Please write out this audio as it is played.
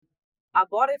I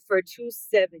bought it for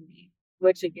 270,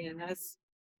 which again, that's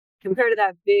compared to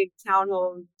that big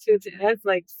townhome, that's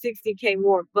like 60K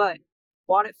more, but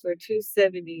bought it for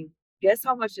 270. Guess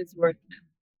how much it's worth now?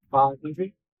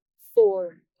 500. A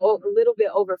little bit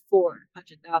over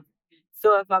 400,000.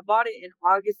 So if I bought it in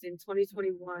August in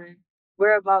 2021,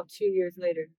 we're about 2 years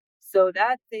later. So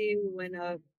that thing went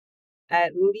up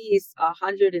at least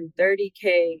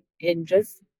 130K in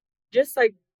just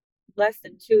like less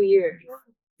than 2 years.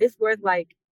 It's worth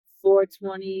like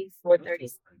 420,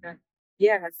 430.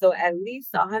 Yeah, so at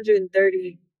least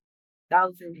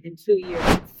 130,000 in 2 years.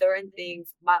 Certain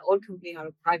things, my old company had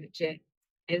a private jet.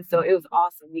 And so it was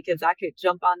awesome because I could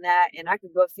jump on that and I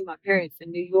could go see my parents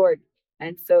in New York.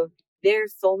 And so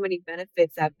there's so many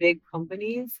benefits at big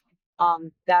companies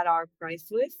that are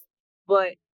priceless,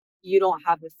 but you don't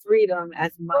have the freedom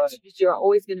as much because you're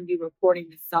always going to be reporting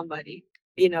to somebody,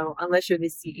 unless you're the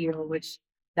CEO, which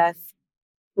that's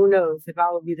who knows if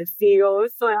I would be the CEO.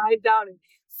 So I doubt it.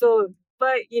 So,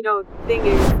 but the thing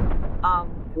is,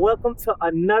 Welcome to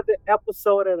another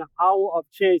episode of the Hour of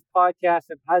Change podcast.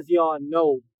 And as y'all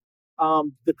know,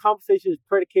 the conversation is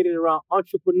predicated around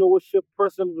entrepreneurship,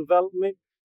 personal development,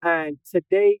 and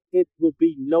today it will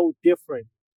be no different.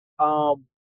 Um,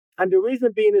 and the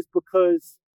reason being is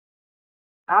because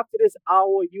after this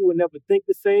hour, you will never think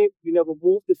the same, you never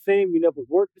move the same, you never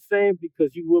work the same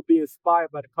because you will be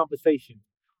inspired by the conversation.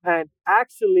 And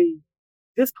actually,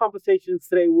 this conversation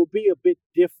today will be a bit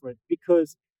different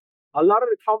because a lot of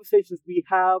the conversations we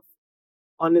have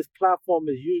on this platform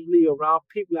is usually around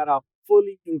people that are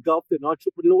fully engulfed in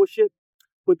entrepreneurship.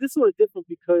 But this one is different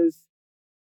because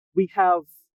we have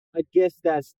a guest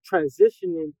that's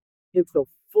transitioning into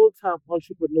full-time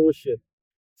entrepreneurship.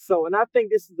 So, and I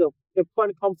think this is an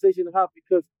important conversation to have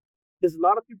because there's a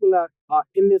lot of people that are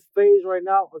in this phase right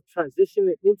now of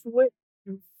transitioning into it,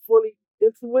 fully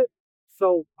into it.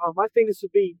 So, I think this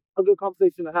would be a good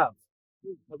conversation to have.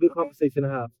 A good conversation to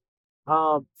have.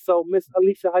 So Miss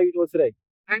Alycea, how you doing today?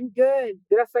 I'm good.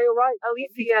 Did I say it right?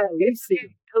 Alycea.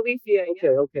 Alycea. Alycea. Okay,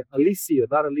 okay. Alycea,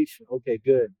 not Alicia. Okay,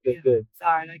 good, good, Yeah. good.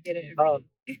 Sorry, I get it.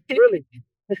 Really?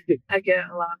 I get it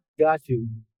a lot. Got you.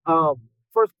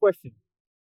 First question.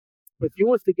 If you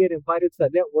was to get invited to a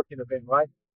networking event, right?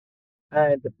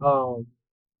 And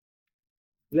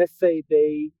let's say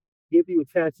they give you a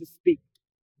chance to speak.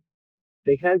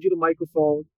 They hand you the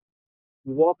microphone,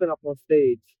 you're walking up on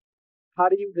stage. How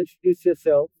do you introduce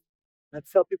yourself and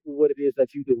tell people what it is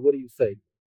that you do? What do you say?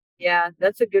 Yeah,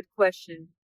 that's a good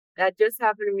question. That just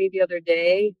happened to me the other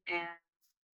day, and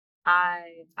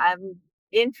I'm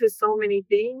into so many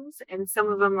things, and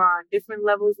some of them are on different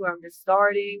levels where I'm just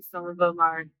starting. Some of them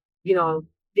are, you know,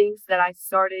 things that I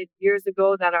started years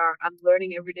ago that I'm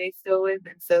learning every day still with.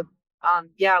 And so,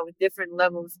 yeah, with different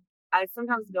levels, I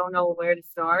sometimes don't know where to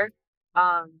start.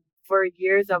 For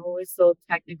years, I've always sold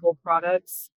technical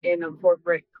products in a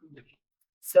corporate company.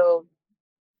 So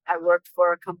I worked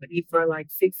for a company for like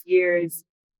 6 years,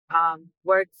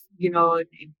 worked, a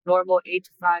normal 8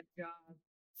 to 5 job.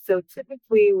 So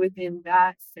typically within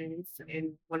that sense,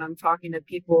 and when I'm talking to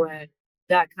people at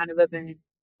that kind of event,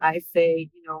 I say,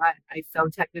 I sell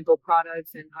technical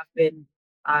products and I've been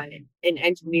an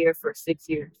engineer for 6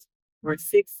 years or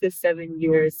 6 to 7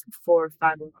 years for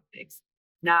fiber optics.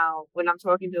 Now, when I'm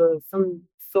talking to some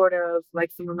sort of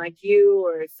like someone like you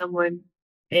or someone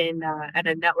in at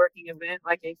a networking event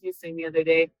like in Houston the other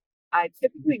day, I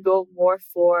typically go more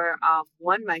for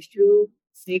one my shoe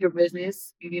sneaker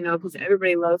business, because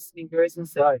everybody loves sneakers, and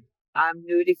so I'm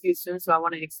new to Houston, so I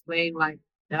want to explain like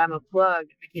that I'm a plug.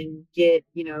 I can get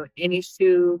any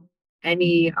shoe,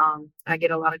 any I get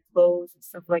a lot of clothes and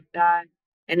stuff like that,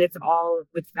 and it's all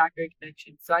with factory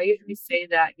connection. So I usually say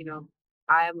that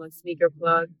I am a sneaker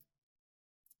plug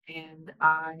and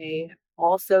I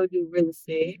also do real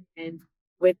estate. And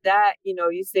with that,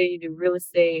 you say you do real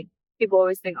estate, people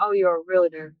always think, oh, you're a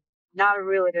realtor. Not a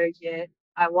realtor yet.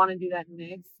 I want to do that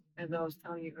next, as I was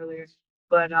telling you earlier.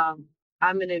 But I'm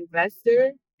an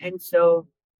investor. And so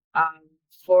um,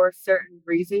 for certain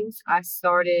reasons, I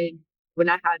started when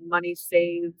I had money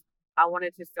saved. I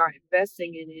wanted to start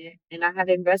investing in it. And I had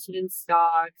invested in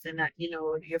stocks and that,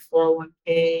 your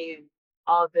 401k and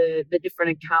all the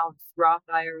different accounts, Roth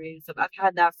IRAs. So I've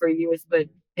had that for years, but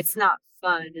it's not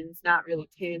fun and it's not really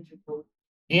tangible.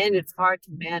 And it's hard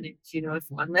to manage,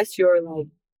 unless you're like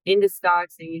into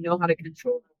stocks and you know how to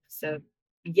control it. So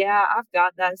yeah, I've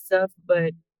got that stuff,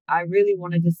 but I really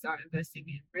wanted to start investing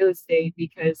in real estate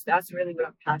because that's really what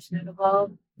I'm passionate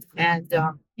about. And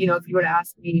if you were to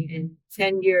ask me in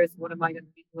 10 years, what am I going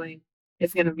to be doing?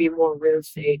 It's going to be more real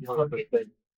estate.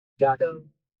 Got So,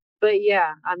 but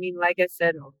yeah, I mean, like I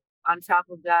said, on top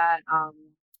of that,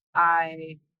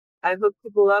 I I hook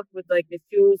people up with like the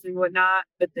shoes and whatnot,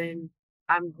 but then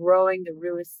I'm growing the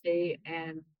real estate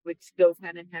and which goes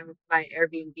hand in hand with my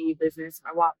Airbnb business.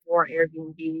 I want more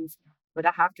Airbnbs, but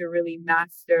I have to really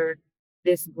master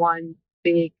this one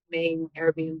big main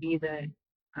Airbnb that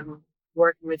I'm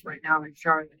working with right now in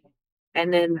Charlotte.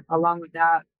 And then along with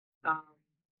that, um,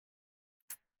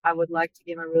 I would like to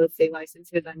get my real estate license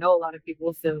because I know a lot of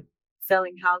people. So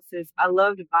selling houses, I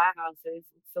love to buy houses.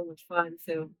 It's so much fun.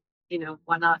 So,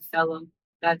 why not sell them?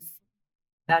 That's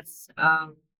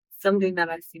something that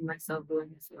I see myself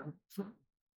doing as well.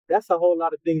 That's a whole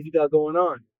lot of things you got going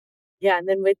on. Yeah, and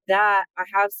then with that, I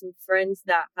have some friends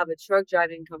that have a truck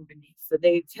driving company. So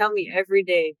they tell me every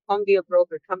day, come be a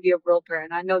broker, come be a broker.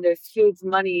 And I know there's huge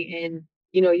money in,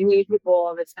 you meet people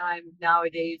all the time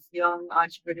nowadays, young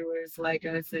entrepreneurs like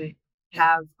us that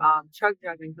have truck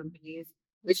driving companies,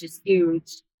 which is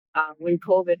huge. When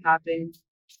COVID happened,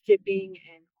 shipping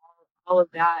and all of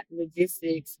that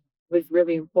logistics was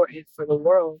really important for the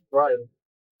world. Right.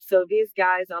 So these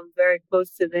guys, I'm very close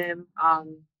to them.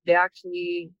 They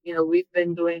actually, we've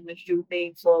been doing the shoe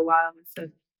thing for a while and stuff.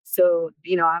 So,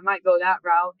 I might go that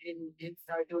route and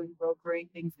start doing brokering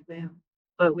things with them.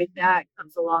 But with that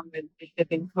comes along with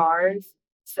shipping cars.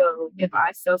 So if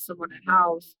I sell someone a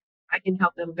house, I can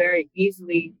help them very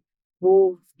easily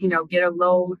move, get a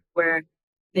load where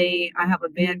I have a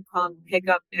van come pick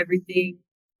up everything.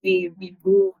 We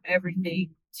move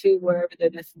everything to wherever the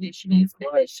destination is that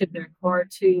they ship their car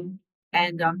to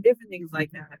and different things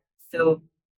like that. So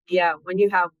yeah, when you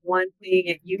have one thing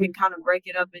and you can kind of break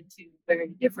it up into very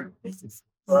different businesses.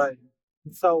 Right.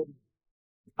 So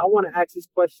I want to ask this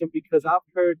question because I've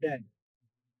heard that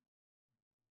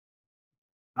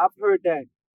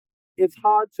it's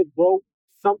hard to grow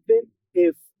something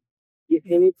if your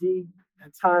energy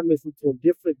and time is into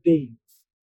different things.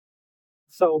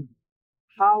 So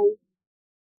how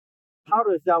how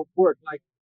does that work? Like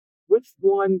which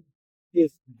one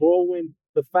is growing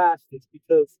the fastest?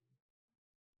 Because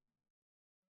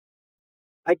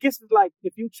I guess it's like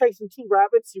if you're chasing two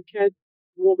rabbits, you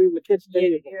won't be able to catch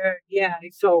any of them. Yeah.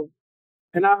 So,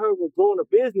 and I heard with growing a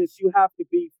business, you have to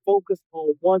be focused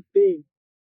on one thing,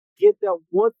 get that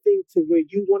one thing to where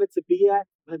you want it to be at,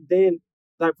 and then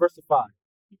diversify.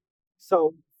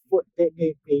 So,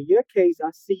 in your case,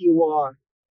 I see you are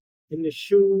in the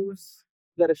shoes,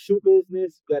 you got a shoe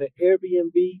business, you got an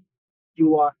Airbnb,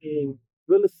 you are in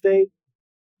real estate.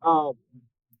 Um,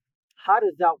 how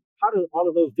do all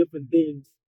of those different things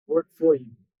work for you?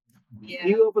 Yeah. Do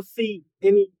you ever see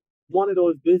any one of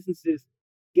those businesses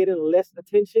getting less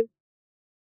attention?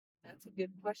 That's a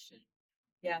good question.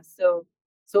 Yeah. So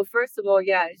first of all,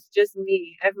 yeah, it's just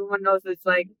me. Everyone knows it's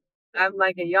like I'm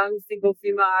like a young single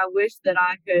female. I wish that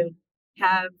I could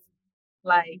have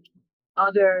like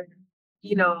other,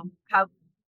 have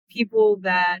people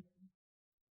that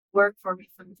work for me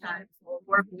sometimes or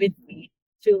work with me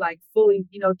to like fully,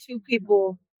 two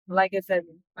people, like I said,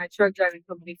 my truck driving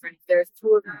company friends, there's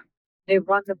two of them. They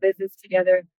run the business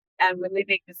together. And when they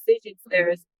make decisions,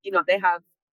 they have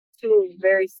two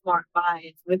very smart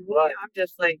minds. With me, Right. I'm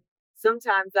just like,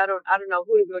 sometimes I don't know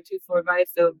who to go to for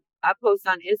advice. So I post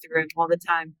on Instagram all the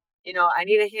time. I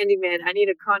need a handyman. I need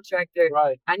a contractor.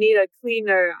 Right. I need a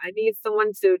cleaner. I need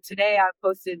someone today I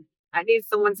posted, I need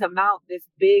someone to mount this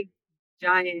big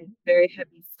giant, very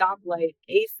heavy stoplight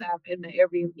ASAP in the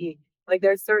Airbnb. Like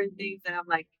there's certain things that I'm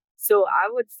like, so I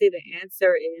would say the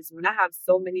answer is when I have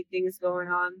so many things going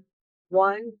on,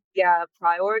 one, yeah,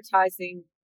 prioritizing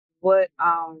what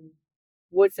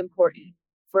what's important.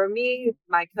 For me,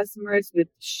 my customers with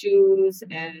shoes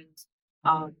and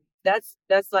um that's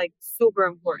like super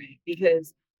important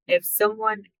because if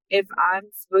I'm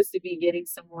supposed to be getting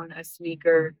someone a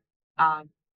sneaker, um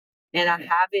and I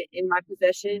have it in my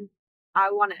possession, I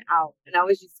want it out. And I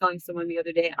was just telling someone the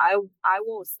other day, I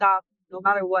won't stop no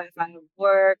matter what if I have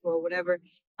work or whatever.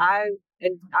 I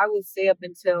will stay up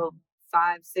until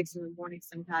 5, 6 in the morning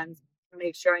sometimes to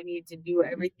make sure I need to do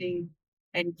everything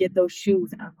and get those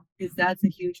shoes out because that's a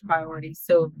huge priority.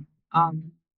 So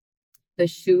um the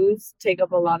shoes take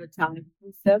up a lot of time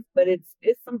and stuff, but it's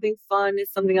something fun.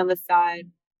 It's something on the side.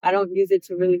 I don't use it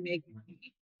to really make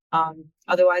money.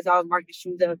 Otherwise, I would mark the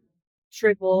shoes up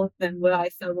triple than what I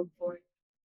sell them for.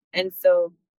 And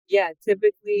so, yeah,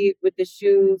 typically with the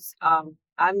shoes,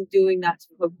 I'm doing that to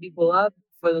hook people up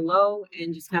for the low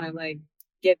and just kind of like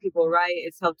get people right.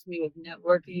 It's helped me with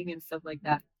networking and stuff like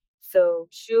that. So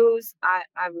shoes,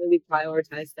 I really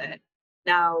prioritize that.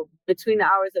 Now, between the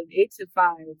hours of 8 to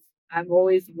 5, I'm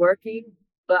always working,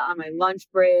 but on my lunch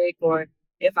break or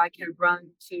if I can run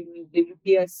to the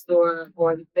UPS store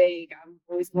or the bank, I'm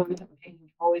always going to the bank,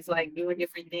 always like doing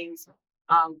different things.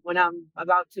 When I'm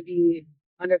about to be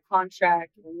under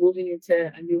contract or moving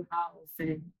into a new house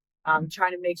and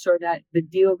trying to make sure that the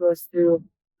deal goes through,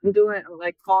 I'm doing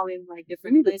like calling like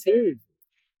different lenders.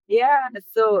 Yeah,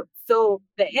 so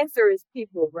the answer is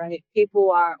people, right?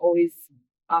 People are always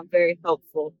very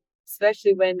helpful,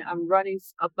 especially when I'm running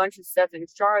a bunch of stuff in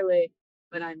Charlotte,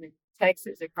 but I'm in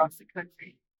Texas across the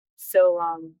country. So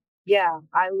yeah,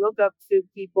 I look up to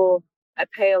people. I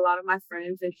pay a lot of my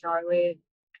friends in Charlotte,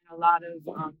 and a lot of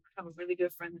I have a really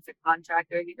good friend that's a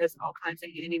contractor. He does all kinds of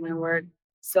handyman work.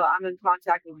 So I'm in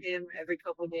contact with him every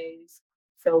couple of days.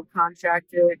 So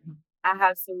contractor. I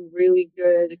have some really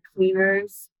good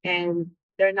cleaners, and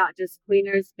they're not just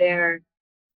cleaners, they're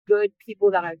good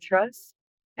people that I trust.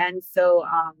 And so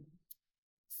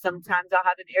sometimes I'll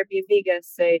have an Airbnb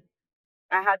guest say,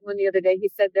 I had one the other day. He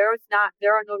said, there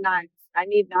are no knives. I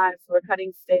need knives for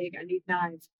cutting steak. I need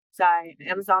knives. So I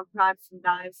Amazon Prime some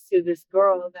knives to this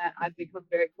girl that I've become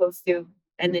very close to.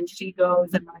 And then she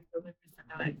goes and I delivers the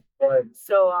knife. Right.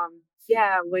 So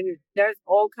yeah, when there's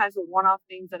all kinds of one off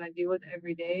things that I deal with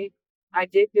every day, I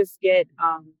did just get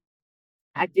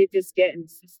I did just get an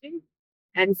assistant.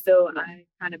 And so I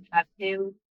kind of have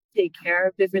him take care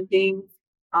of different things.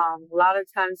 A lot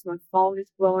of times my phone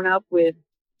is blowing up with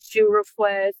shoe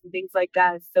requests and things like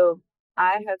that. So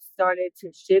I have started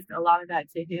to shift a lot of that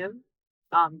to him.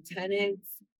 Tenants.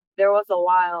 There was a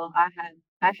while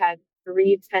I had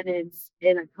three tenants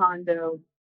in a condo,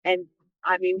 and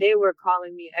I mean they were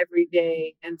calling me every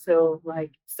day until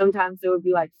like sometimes it would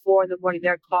be like 4 in the morning.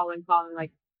 They're calling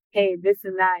like, hey, this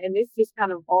and that, and it's just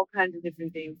kind of all kinds of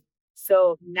different things.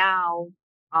 So now,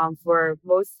 for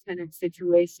most tenant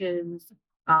situations,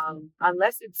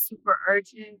 unless it's super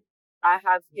urgent, I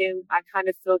have him. I kind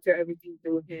of filter everything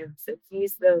through him. So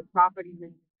he's the property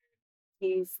manager.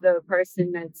 He's the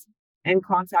person that's in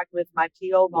contact with my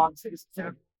PO boxes.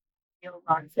 So PO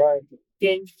boxes. Right.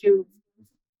 Getting shoes.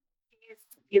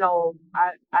 He's,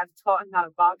 I've taught him how to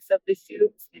box up the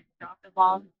shoes and drop them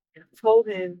off. And I've told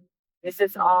him this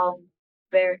is all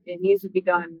very, it needs to be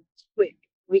done quick.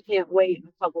 We can't wait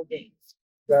a couple days.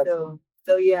 Gotcha.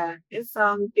 So yeah, it's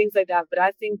things like that. But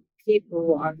I think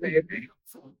people are very, very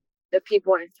helpful. The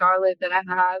people in Charlotte that I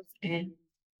have, and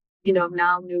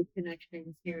now new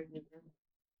connections here in the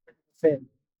Fan.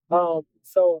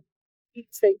 So he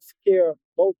takes care of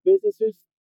both businesses,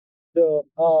 the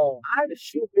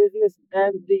shoe business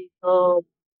and the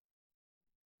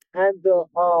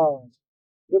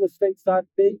real estate side of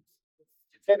things.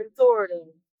 and Florida.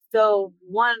 So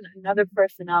another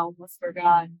person I almost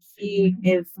forgot. He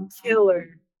is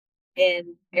killer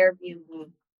in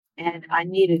Airbnb, and I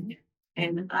needed him.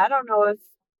 And I don't know if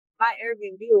my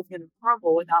Airbnb was going to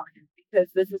crumble without him because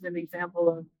this is an example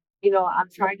of, I'm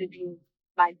trying to do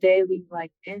my daily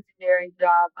like engineering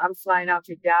job. I'm flying out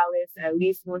to Dallas at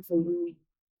least once a week,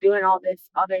 doing all this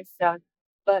other stuff.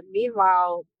 But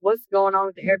meanwhile, what's going on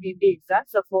with the Airbnb? 'Cause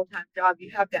that's a full time job.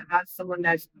 You have to have someone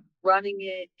that's running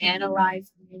it,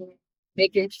 analyzing it,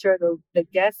 making sure the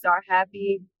guests are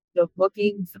happy, the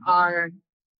bookings are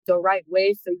the right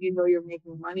way so you're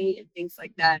making money and things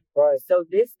like that. Right. So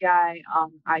this guy,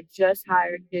 I just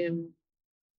hired him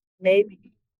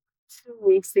maybe 2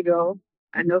 weeks ago.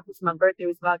 I know because my birthday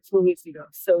was about 2 weeks ago.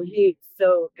 So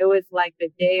it was like the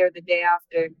day or the day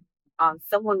after.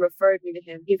 Someone referred me to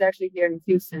him. He's actually here in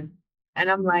Houston, and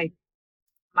I'm like,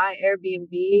 my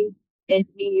Airbnb, it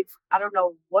needs. I don't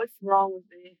know what's wrong with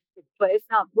it, but it's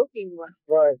not booking well.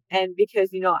 Right. And because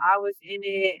I was in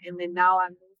it, and then now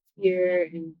I'm here,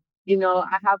 and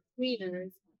I have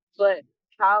cleaners, but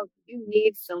how you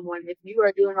need someone if you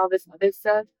are doing all this other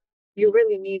stuff, you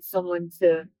really need someone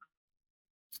to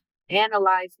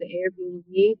analyze the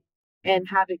Airbnb and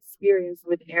have experience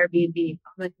with Airbnb.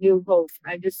 I'm a new host.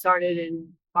 I just started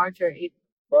in March or April.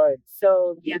 Right.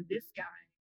 So yeah, this guy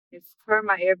has turned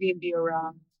my Airbnb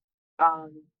around.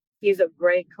 He's a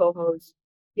great co-host.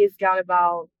 He's got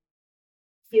about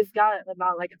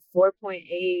like a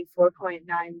 4.8,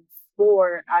 4.9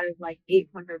 score out of like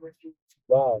 800 reviews.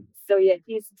 Wow. So yeah,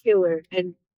 he's killer.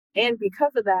 And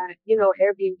because of that,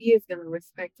 Airbnb is gonna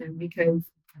respect him because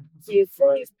he's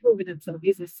proven himself.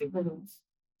 He's a super host.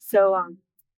 So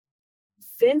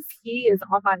since he is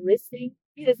on my listing,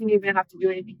 he doesn't even have to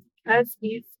do anything because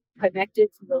he's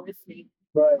connected to the listing.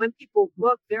 Right. When people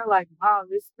book, they're like, wow,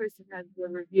 this person has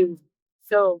good reviews.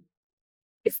 So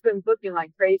it's been booking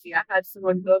like crazy. I had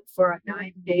someone book for a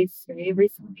 9 day stay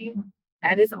recently,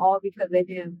 and it's all because of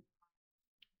him.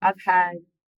 I've had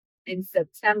in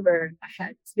September, I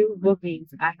had two bookings.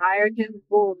 I hired him,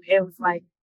 boom. It was like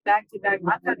back to back.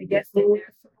 I kind of guessed in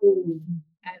their school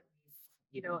at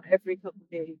least, every couple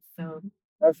days. So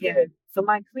That's yeah. good. So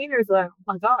my cleaner's like, oh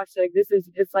my gosh, like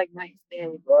it's like night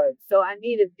stand. Right. So I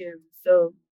needed him.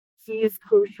 So he is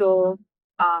crucial.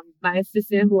 My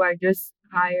assistant who I just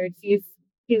hired, he's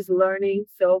learning.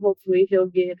 So hopefully he'll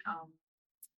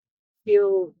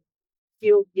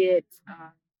he'll get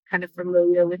kind of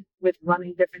familiar with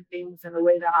running different things in the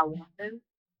way that I want them.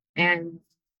 And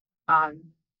um,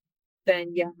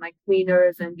 then yeah, my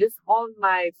cleaners and just all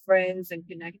my friends and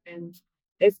connections.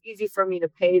 It's easy for me to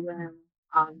pay them,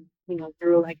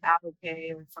 through like Apple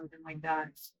Pay or something like that.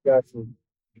 Gotcha.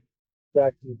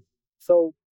 Gotcha.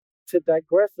 So to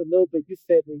digress a little bit, you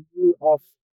said that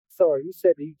you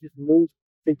said that you just moved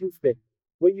to Houston.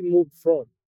 Where you moved from?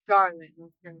 Charlotte,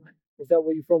 North Carolina. Is that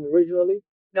where you're from originally?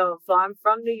 No, so I'm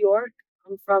from New York.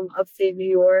 I'm from upstate New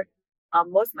York.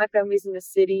 Most of my family's in the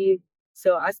city,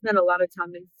 so I spent a lot of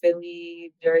time in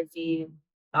Philly, Jersey,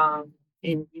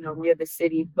 in near the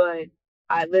city. But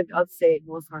I lived upstate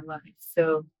most of my life,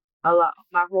 so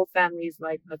my whole family is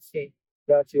like upstate.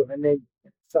 Got you. And then,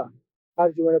 so how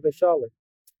did you end up in Charlotte?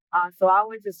 So I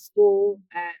went to school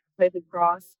at Playford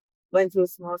Cross, went to a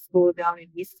small school down in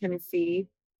East Tennessee.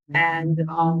 And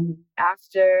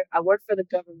after I worked for the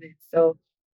government, so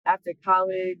after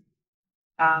college,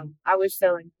 I was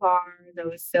selling cars.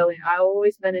 I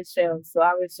always been in sales. So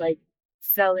I was like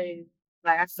selling,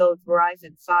 like I sold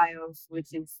Verizon Fios,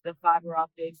 which is the fiber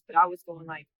optics, but I was going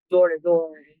like door to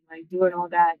door and like doing all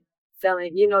that,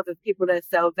 selling, the people that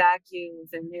sell vacuums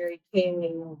and Mary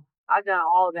Kay. I done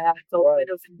all that. I sold Right.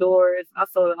 windows and doors. I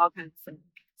sold all kinds of stuff.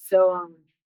 So,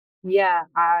 yeah,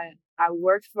 I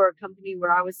worked for a company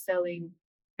where I was selling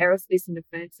aerospace and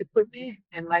defense equipment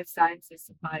and life sciences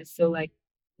supplies. So like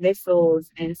missiles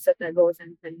and stuff that goes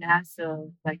into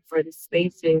NASA, like for the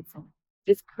spaceships, and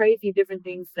just crazy different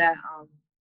things that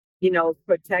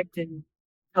protect and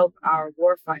help our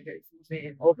warfighters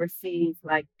and overseas,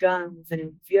 like guns. And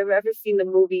if you ever seen the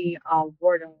movie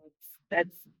War Dogs, that's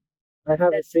I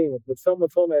haven't that's seen it, but someone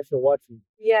told me I should watch it.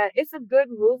 yeah, it's a good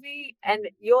movie, and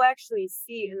you'll actually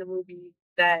see in the movie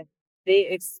that they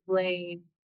explain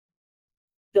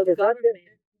the Is that government.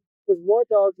 was War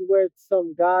Dogs where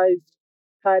some guys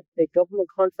had a government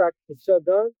contract to shut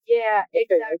down? Yeah, Okay,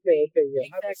 yeah. I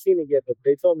haven't exactly. seen it yet, but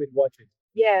they told me to watch it.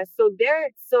 Yeah, so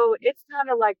it's kind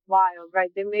of like wild,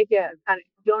 right? They make it kind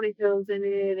of Jonah Hill's in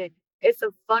it, and it's a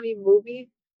funny movie.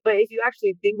 But if you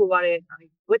actually think about it, like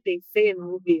what they say in the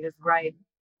movie is right.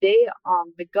 The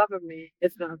government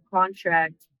is going to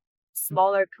contract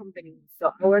smaller companies.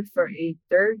 So I worked for a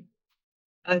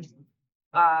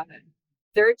uh,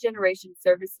 third generation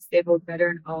service disabled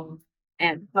veteran owned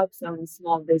and hubs owned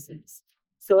small business.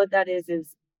 So what that is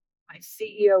my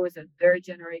CEO is a third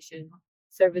generation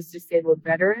service disabled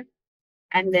veteran.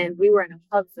 And then we were in a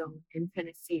hub zone in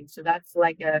Tennessee. So that's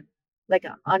like an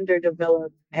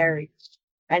underdeveloped area.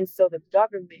 And so the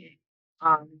government,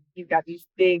 you've got these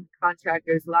big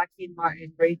contractors, Lockheed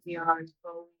Martin, Raytheon,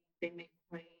 Boeing, they make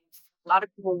planes. A lot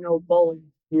of people know Boeing,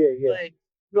 Yeah, yeah. but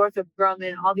Northrop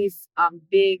Grumman, all these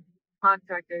big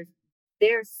contractors,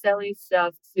 they're selling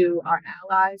stuff to our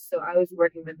allies. So I was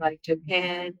working with like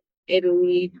Japan,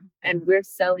 Italy, and we're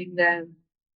selling them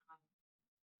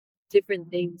different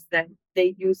things that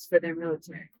they use for their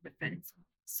military defense.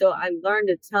 So I learned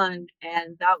a ton,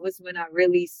 and that was when I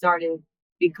really started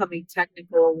becoming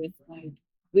technical with like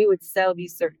we would sell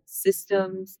these certain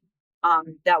systems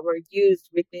that were used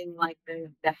within like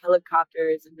the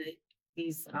helicopters and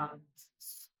these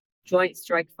joint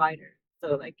strike fighters.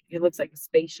 So like it looks like a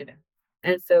spaceship.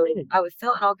 And so I was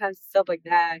selling all kinds of stuff like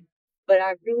that, but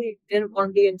I really didn't want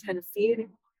to be in Tennessee.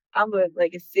 I'm a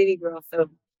city girl, so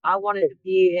I wanted to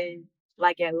be in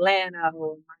like Atlanta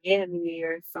or Miami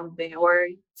or something, or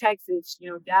Texas,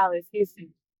 Dallas, Houston.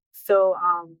 So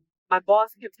my boss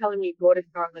kept telling me go to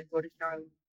Charlotte, go to Charlotte.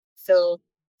 So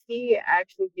he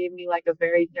actually gave me like a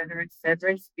very generous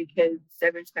severance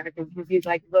package because he's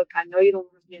like, look, I know you don't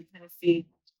want to be in Tennessee,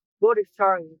 go to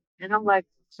Charlotte. And I'm like,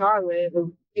 Charlotte,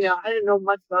 I didn't know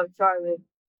much about Charlotte,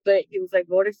 but he was like,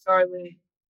 go to Charlotte.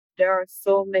 There are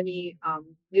so many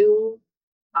new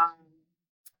um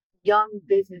young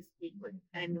business people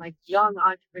and like young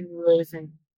entrepreneurs and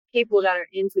people that are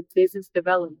into business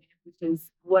development, which is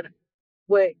what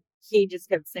he just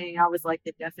kept saying. I was like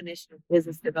the definition of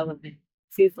business development.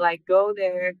 So he's like, go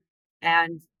there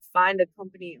and find a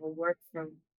company and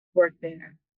work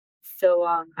there. So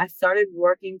I started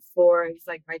working for it's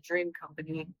like my dream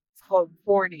company. It's called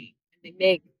Corning and they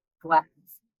make glass.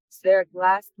 So they're a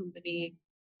glass company.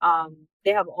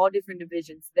 They have all different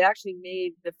divisions. They actually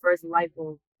made the first light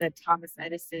bulb that Thomas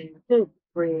Edison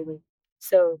created.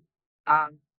 So,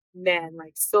 um, man,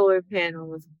 like solar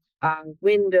panels,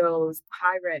 windows,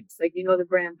 Pyrex, like the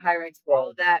brand Pyrex,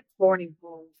 all that pouring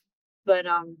foams. But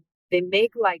they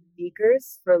make like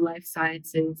beakers for life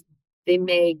sciences. They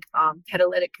make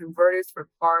catalytic converters for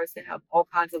cars that have all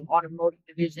kinds of automotive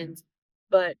divisions.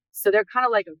 But so they're kind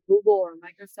of like a Google or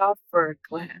Microsoft for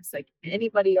glass. Like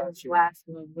anybody else glass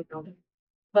would know them.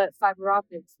 But fiber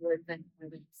optics were invented for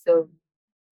them. So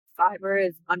fiber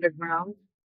is underground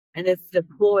and it's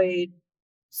deployed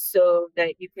so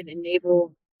that you can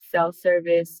enable cell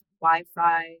service,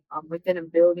 Wi-Fi within a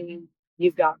building.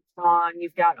 You've got PON,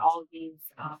 you've got all these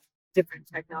different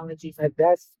technologies. And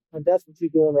that's what you're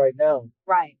doing right now.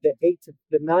 Right,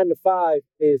 The 9 to 5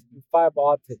 is fiber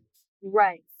optics.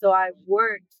 right. So I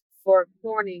worked for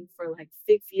Corning for like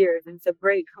 6 years, and it's a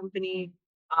great company.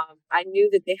 I knew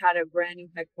that they had a brand new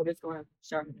headquarters going up in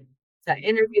Charlotte. So I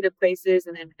interviewed at places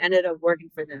and then ended up working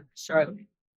for them in Charlotte.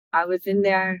 I was in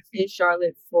there in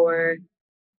Charlotte for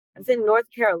I was in North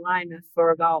Carolina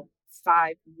for about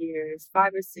 5 years,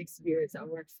 5 or 6 years. I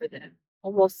worked for them,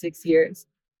 almost 6 years.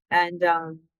 And I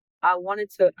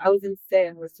was in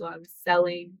sales, so I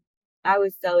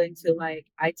was selling to like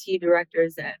IT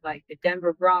directors at like the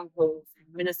Denver Broncos and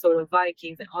Minnesota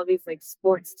Vikings and all these like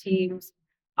sports teams.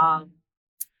 Um,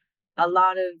 a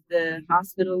lot of the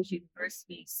hospitals,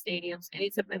 universities, stadiums, any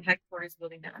type of headquarters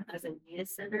building that has a data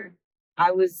center,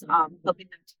 I was helping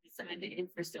them to design the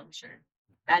infrastructure.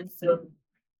 And so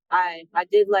I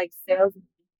did like sales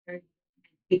and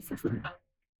pieces for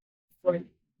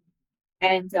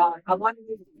and I wanted to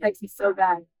move to Texas so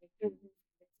bad.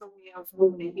 Somebody else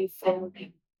moved in Houston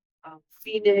and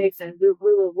Phoenix, and we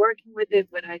were working with it,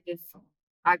 but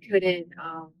I couldn't.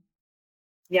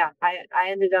 Yeah, I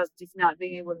ended up just not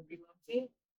being able to relocate.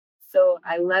 So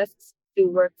I left to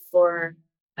work for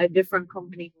a different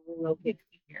company who relocated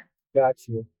me here. Got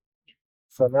you.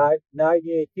 So now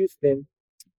you're in Houston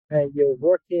and you're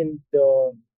working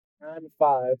the 9 to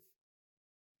 5.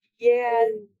 Yeah,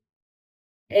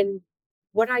 and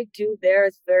what I do there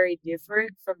is very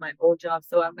different from my old job.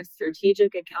 So I'm a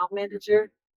strategic account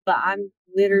manager, but I'm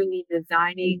literally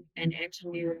designing and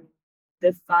engineering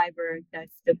the fiber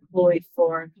that's deployed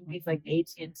for companies like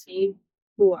AT&T,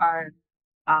 who are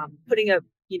putting up,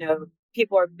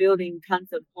 people are building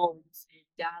tons of homes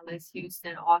in Dallas,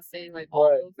 Houston, Austin, like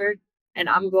all Right. over. And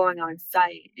I'm going on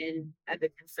site and at the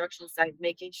construction site,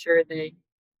 making sure that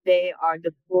they are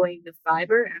deploying the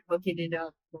fiber and hooking it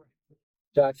up.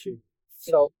 Got you.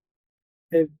 So,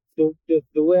 and the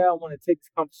way I want to take this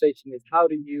conversation is how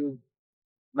do you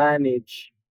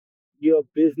manage your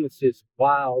businesses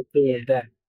while doing that?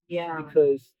 Yeah.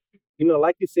 Because,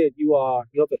 like you said, you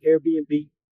have an Airbnb,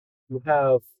 you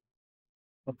have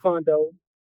a condo.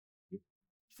 You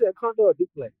said a condo or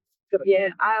duplex? Yeah,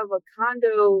 I have a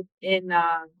condo in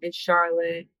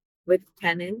Charlotte with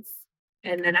tenants,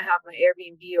 and then I have my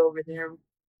Airbnb over there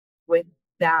with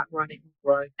that running,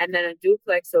 Right. and then a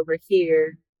duplex over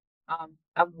here.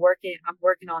 I'm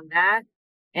working on that,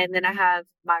 and then I have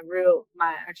my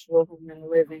actual home that I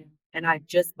live in, and I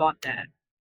just bought that.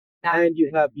 And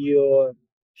you have your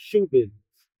shoe business.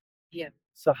 Yeah,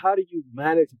 So how do you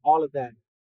manage all of that?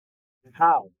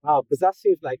 How? How? Because that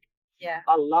seems like yeah,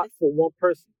 a lot for one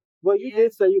person. Well, you yeah,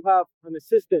 did say you have an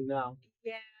assistant now.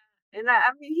 yeah. And I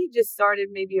mean, he just started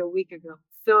maybe a week ago,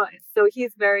 so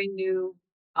he's very new,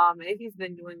 and he's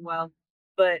been doing well,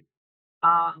 but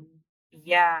Um,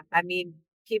 yeah, I mean,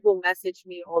 people message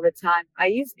me all the time. I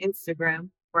use Instagram,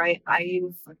 right? I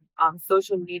use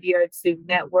social media to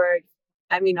network.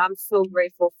 I mean, I'm so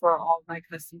grateful for all my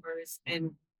customers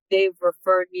and they've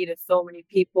referred me to so many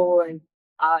people and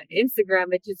Instagram,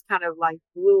 it just kind of like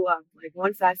blew up. Like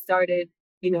once I started,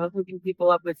 hooking people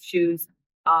up with shoes,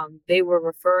 they were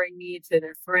referring me to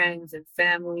their friends and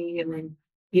family. And then,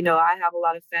 I have a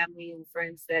lot of family and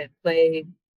friends that play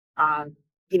um,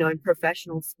 in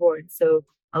professional sports. So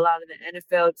a lot of the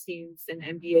NFL teams and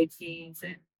NBA teams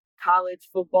and college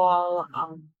football.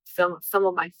 Some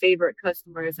of my favorite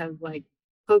customers have like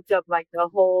hooked up like the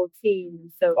whole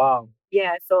team. So Wow,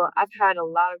 yeah, so I've had a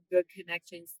lot of good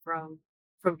connections from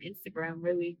Instagram,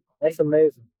 really like that's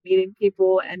amazing. meeting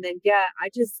people, and then yeah, I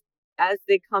just as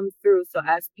they come through. So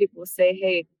as people say,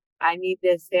 "Hey, I need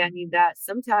this," "Hey, I need that,"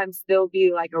 sometimes there'll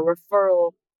be like a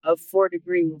referral of 4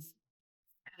 degrees.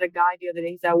 Had a guy the other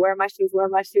day. He said, "Where are my shoes? Where are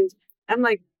my shoes?" I'm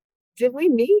like, "Did we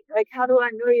meet? Like, how do I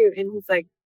know you?" And he's like,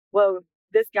 "Well,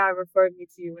 this guy referred me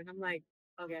to you." And I'm like,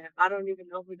 "Okay, I don't even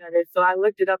know who that is." So I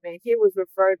looked it up, and he was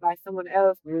referred by someone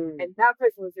else, Mm, and that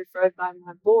person was referred by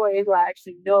my boy, who I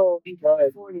actually know in right.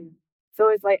 California. So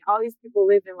it's like all these people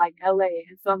live in like LA,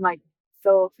 and so I'm like,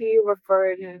 So he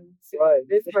referred him to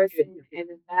this person and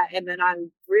then that, and then I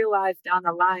realized down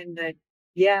the line that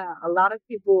yeah, a lot of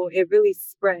people it really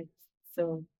spreads.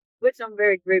 So which I'm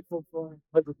very grateful for.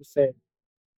 100%.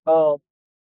 Um,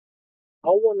 I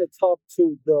want to talk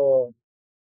to the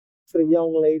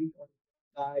young lady or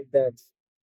guy that's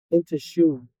into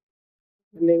shoes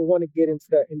and they want to get into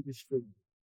that industry.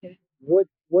 Yeah.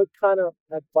 What kind of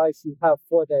advice you have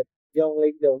for that young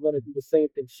lady that want to do the same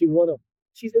thing?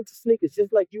 She's into sneakers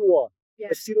just like you are. Yeah.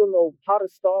 But she don't know how to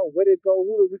start, where to go,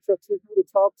 who to reach out to, who to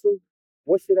talk to.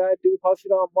 What should I do? How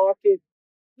should I market?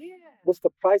 Yeah. What's the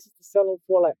prices to sell them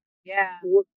for? Like, Yeah.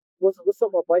 what's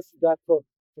some advice you got for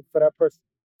that person?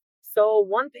 So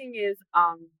one thing is,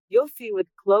 you'll see with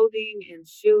clothing and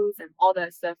shoes and all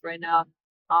that stuff right now,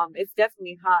 it's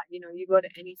definitely hot. You know, you go to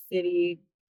any city,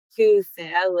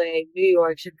 Houston, LA, New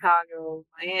York, Chicago,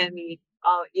 Miami,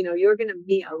 you know, you're gonna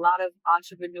meet a lot of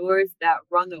entrepreneurs that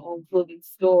run their own clothing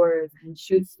stores and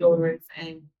shoe stores,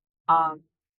 and um,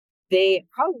 they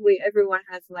probably everyone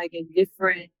has like a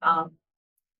different,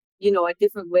 you know, a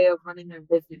different way of running their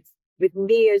business. With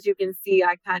me, as you can see,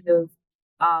 I kind of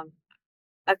um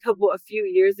a few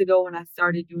years ago when I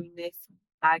started doing this,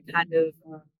 I kind of,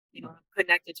 you know,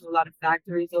 connected to a lot of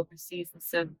factories overseas and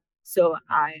stuff. So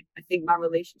I think my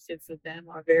relationships with them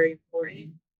are very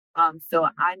important. So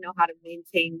I know how to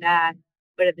maintain that,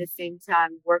 but at the same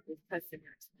time work with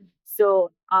customers.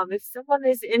 So if someone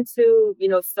is into, you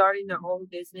know, starting their own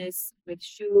business with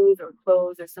shoes or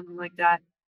clothes or something like that,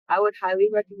 I would highly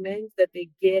recommend that they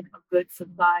get a good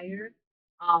supplier,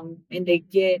 and they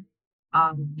get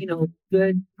you know,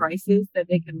 good prices that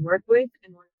they can work with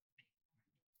in order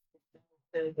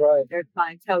to Right. their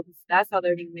clientele. 'Cause that's how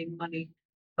they're going to make money.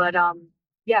 But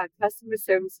yeah, customer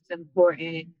service is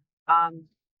important.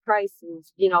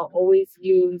 Prices, you know, always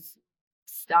use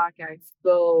StockX,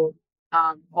 Go,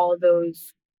 all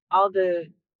those, all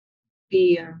the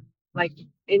like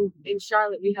in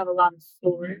Charlotte we have a lot of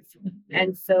stores,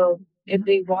 and so if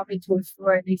they walk into a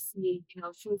store and they see, you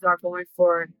know, shoes are going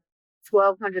for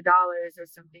 $1,200 or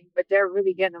something, but they're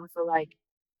really getting them for like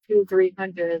 200,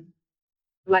 300.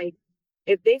 Like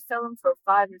if they sell them for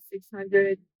 500 or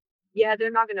 600, yeah,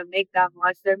 they're not gonna make that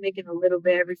much. They're making a little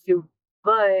bit every shoe,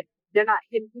 but they're not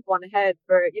hitting people on the head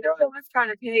for, you know, no one's trying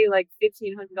to pay like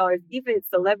 $1,500. Even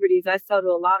celebrities, I sell to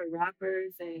a lot of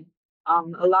rappers and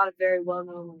a lot of very well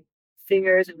known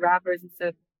singers and rappers and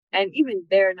stuff. And even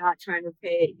they're not trying to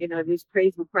pay, you know, these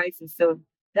crazy prices. So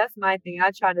that's my thing.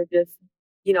 I try to just,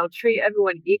 you know, treat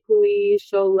everyone equally,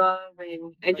 show love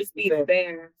and just be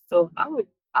fair. So I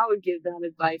would give that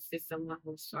advice to someone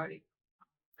who's starting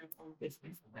their own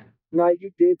business. Now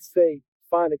you did say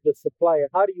find a good supplier.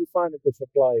 How do you find a good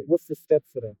supplier? What's the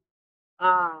steps to that?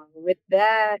 With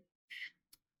that,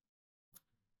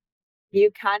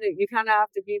 you kind of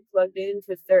have to be plugged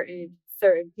into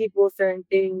certain people, certain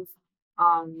things.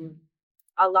 Um,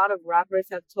 a lot of rappers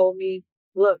have told me,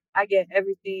 look, I get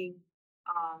everything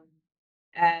um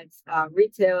at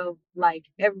retail, like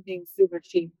everything's super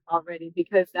cheap already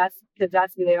because that's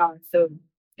who they are. So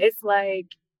it's like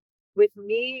with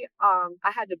me, I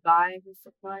had to buy the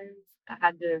suppliers. I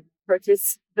had to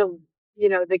purchase the, you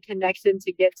know, the connection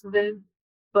to get to them.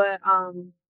 But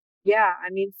yeah, I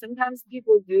mean, sometimes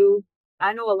people do.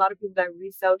 I know a lot of people that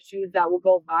resell shoes that will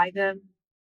go buy them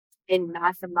in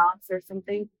mass amounts or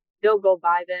something. They'll go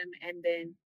buy them and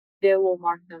then they will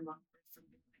mark them up or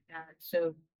something like that.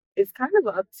 So it's kind of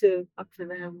up to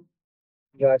them.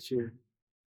 Got you.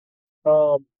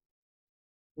 Um,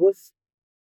 what's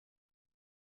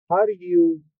how do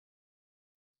you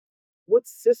what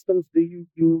systems do you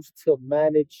use to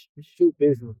manage the shoe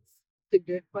business? It's a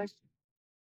good question.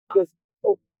 Because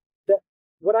oh, that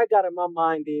what I got in my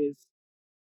mind is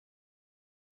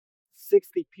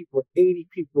 60 people, 80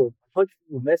 people, 100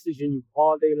 people messaging you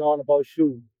all day long about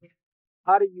shoes.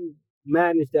 How do you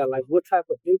manage that? Like, what type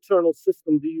of internal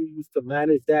system do you use to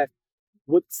manage that?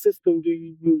 What system do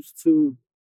you use to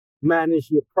manage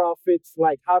your profits?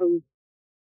 Like,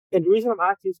 and the reason I'm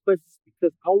asking these questions is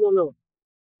because I want to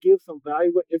give some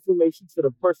valuable information to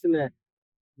the person that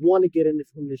want to get in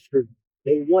this industry.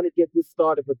 They want to get this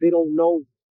started, but they don't know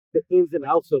the ins and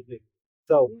outs of it.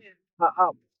 So,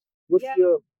 Yeah. what's Yeah.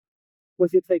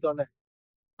 your take on that?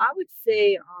 I would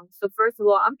say, so first of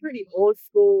all, I'm pretty old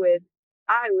school with,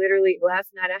 I literally,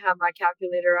 last night I had my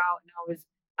calculator out and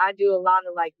I do a lot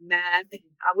of like math.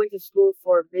 I went to school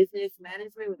for business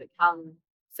management with accounting.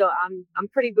 So I'm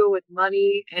pretty good with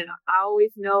money and I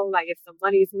always know like if some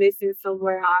money's missing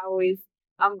somewhere,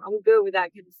 I'm good with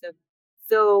that kind of stuff.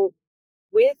 So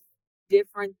with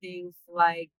different things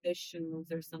like the shoes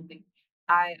or something,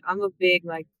 I'm a big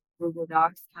like Google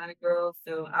Docs kind of girl.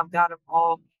 So I've got them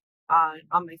all on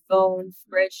my phone,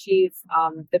 spreadsheets.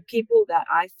 The people that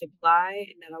I supply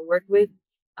and that I work with,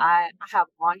 I have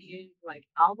on hand like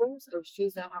albums of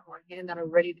shoes that I have on hand that are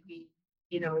ready to be,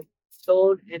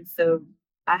 sold. And so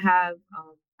I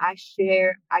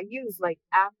use like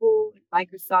Apple and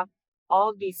Microsoft,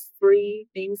 all these free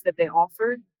things that they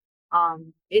offer.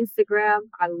 Instagram,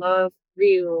 I love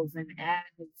reels and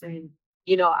ads, and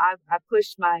I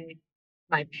push my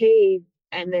page,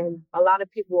 and then a lot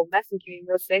of people will message me and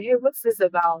they'll say, "Hey, what's this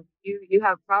about? You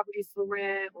have properties for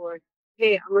rent?" Or,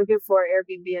 "Hey, I'm looking for an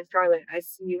Airbnb in Charlotte. I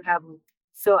see you have them."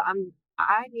 So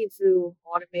I need to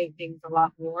automate things a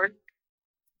lot more.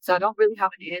 So I don't really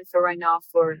have an answer right now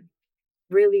for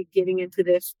really getting into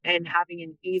this and having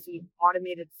an easy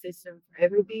automated system for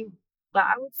everything. But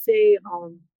I would say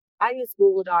I use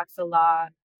Google Docs a lot.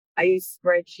 I use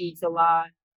spreadsheets a lot,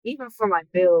 even for my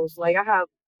bills. Like I have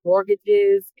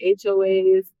mortgages,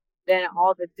 HOAs, then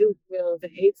all the Duke bills, the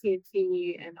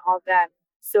AT&T and all that.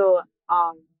 So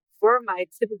for my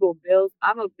typical bills,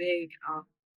 I'm a big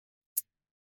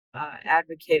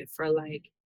advocate for like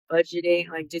budgeting,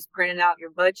 like just printing out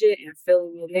your budget and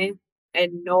filling it in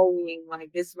and knowing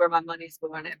like this is where my money's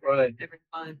going every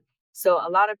month. So a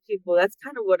lot of people, that's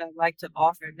kind of what I like to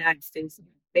offer next is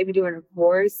maybe doing a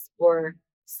course or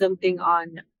something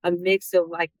on a mix of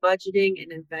like budgeting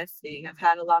and investing. I've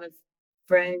had a lot of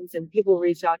friends and people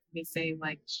reach out to me saying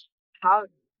like, how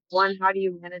how do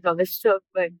you manage all this stuff?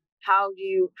 But how do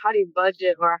you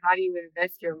budget or how do you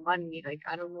invest your money? Like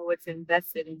I don't know what to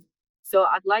invest it in. So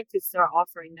I'd like to start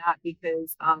offering that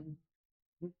because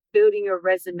building a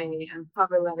resume and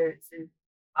cover letters and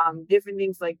different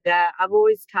things like that. I've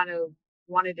always kind of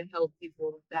wanted to help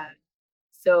people with that.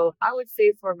 So I would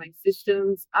say for my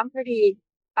systems,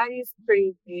 I use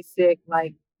pretty basic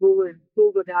like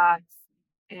Google Docs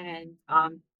and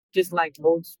just like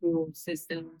old school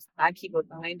systems. I keep a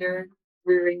binder,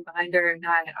 rearing binder, and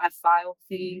I file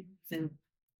things. And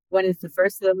when it's the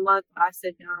first of the month, I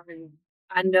sit down and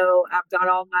I know I've got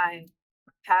all my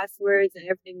passwords and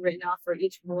everything written out for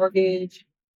each mortgage.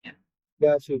 Yeah.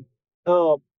 Got you.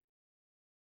 Um,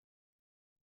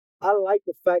 I like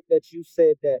the fact that you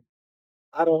said that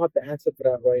I don't have to answer for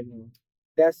that right now.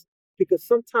 That's because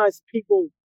sometimes people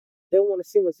they want to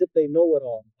seem as if they know it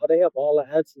all or they have all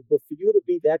the answers. But for you to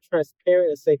be that transparent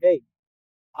and say, "Hey,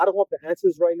 I don't have the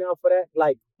answers right now for that,"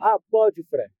 like I applaud you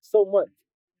for that so much.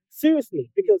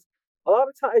 Seriously, because a lot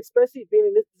of times, especially being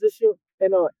in this position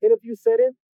in an interview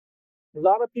setting, a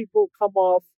lot of people come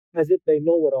off as if they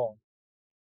know it all.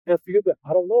 And for you, but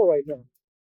I don't know right now.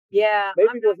 Yeah, Maybe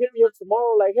I'm they'll not hit gonna me up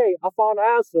tomorrow, like, "Hey, I found the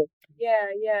answer." Yeah,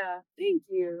 yeah. Thank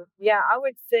you. Yeah, I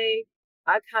would say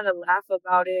I kind of laugh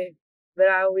about it, but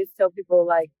I always tell people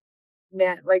like,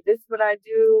 man, like this is what I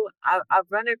do. I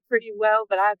run it pretty well,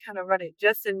 but I kind of run it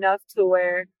just enough to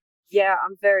where, yeah,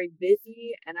 I'm very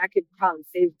busy and I could probably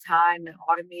save time and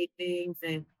automate things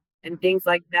and things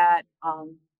like that.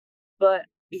 But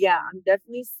yeah, I'm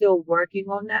definitely still working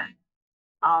on that.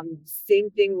 Same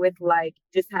thing with like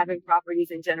just having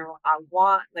properties in general. I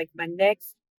want like the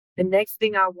next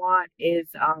thing I want is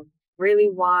really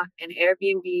want an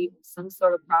Airbnb, some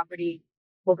sort of property,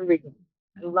 Puerto Rico.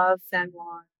 I love San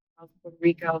Juan, I love Puerto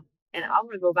Rico, and I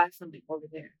want to go buy something over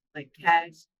there, like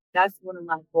cash. That's one of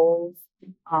my goals.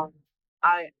 Um,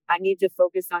 I need to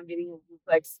focus on getting a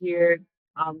duplex here.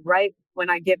 Right when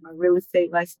I get my real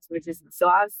estate license, which is so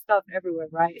I have stuff everywhere,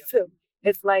 right? So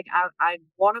it's like I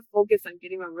want to focus on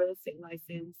getting my real estate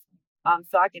license,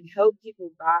 so I can help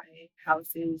people buy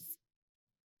houses,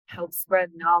 help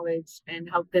spread knowledge, and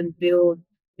help them build.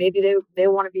 Maybe they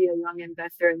want to be a young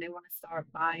investor and they want to start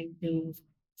buying things.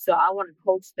 So I want to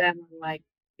coach them on like,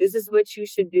 this is what you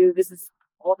should do. This is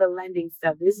all the lending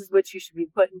stuff. This is what you should be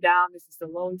putting down. This is the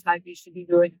loan type you should be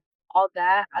doing. All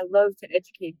that. I love to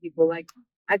educate people. Like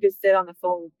I could sit on the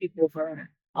phone with people for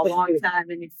a long time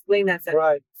and explain that stuff.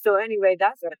 Right. So anyway,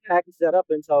 that's Gotta package that up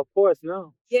into a course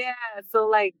now. yeah.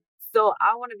 So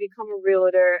I want to become a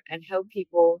realtor and help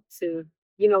people to,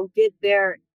 get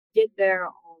their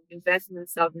investment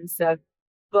stuff and stuff.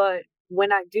 But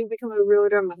when I do become a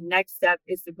realtor, my next step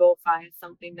is to go find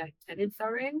something that tenants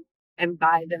are in and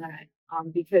buy that.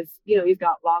 Because you've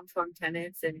got long term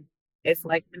tenants and it's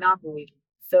like monopoly.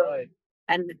 So Right.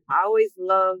 and I always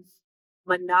loved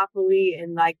monopoly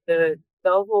and like the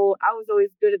whole. I was always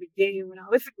good at the game when I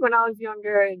was when I was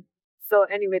younger, and so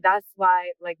anyway, that's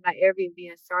why like my Airbnb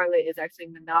in Charlotte is actually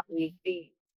Monopoly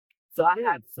themed. So I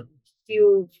have some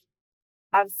huge.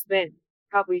 I've spent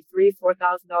probably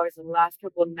 $3,000-4,000 in the last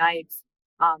couple of nights,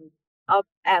 um, up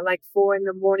at like 4 in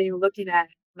the morning looking at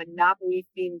Monopoly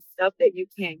themed stuff that you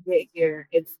can't get here.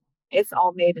 it's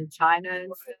all made in China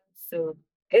and stuff. So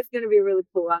it's gonna be really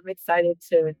cool. I'm excited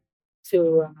to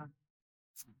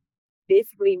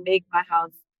basically make my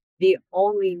house the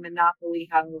only monopoly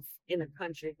house in the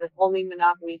country, the only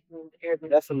monopoly themed Airbnb.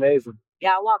 That's amazing.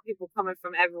 Yeah, I want people coming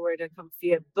from everywhere to come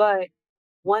see it. But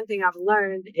one thing I've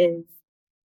learned is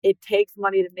it takes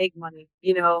money to make money.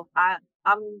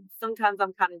 I'm sometimes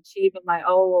I'm kind of cheap. I'm like,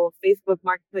 oh, well, Facebook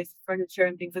Marketplace furniture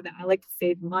and things like that. I like to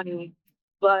save money,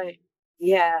 but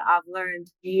yeah, I've learned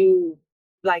you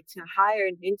like to hire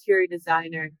an interior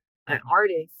designer, an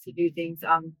artist to do things.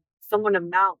 Someone to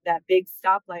mount that big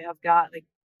stoplight I've got, like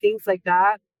things like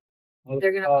that.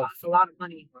 They're gonna cost a lot of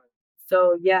money.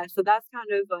 So yeah, so that's kind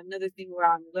of another thing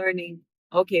where I'm learning.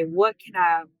 Okay, where can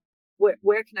I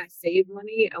save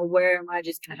money, and where am I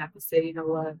just gonna have to say, you know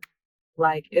what,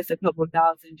 like it's a couple of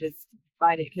thousand, just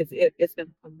fight it because it's gonna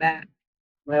come back.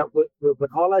 Man, with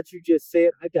all that you just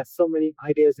said, I got so many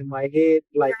ideas in my head,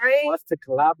 like Right? for us to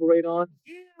collaborate on.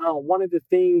 Yeah. One of the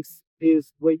things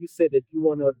is where you said that you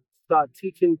want to start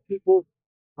teaching people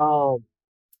um,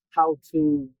 how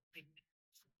to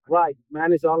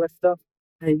manage all that stuff,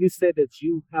 and you said that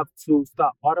you have to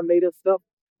start automating stuff.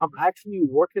 I'm actually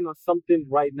working on something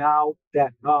right now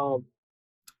that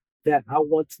I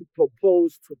want to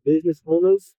propose to business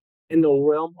owners in the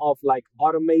realm of like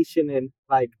automation and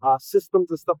like systems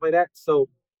and stuff like that. So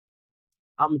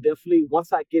I'm definitely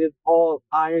once I get it all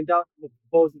ironed out, I'm gonna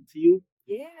propose it to you.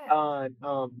 Yeah. And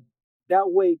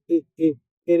that way it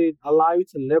allow you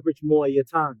to leverage more of your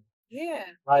time. Yeah.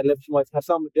 Right, leverage more time.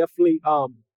 So I'm definitely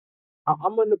I'm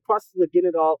in the process of getting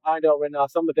it all ironed out right now.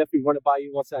 So I'm gonna definitely run it by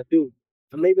you once I do.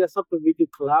 And maybe that's something we could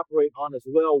collaborate on as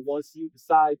well once you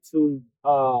decide to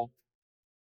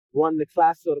run the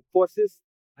classes or the courses.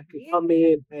 I could come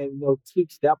in and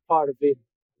teach that part of it.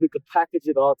 We could package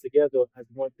it all together as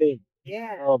one thing.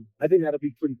 Yeah. I think that'll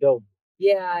be pretty dope.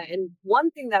 Yeah, and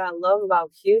one thing that I love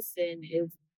about Houston is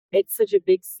it's such a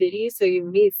big city, so you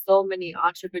meet so many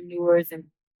entrepreneurs and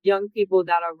young people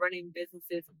that are running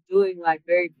businesses and doing like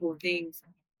very cool things.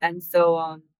 And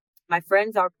so my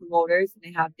friends are promoters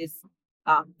and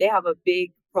they have a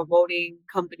big promoting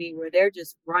company where they're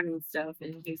just running stuff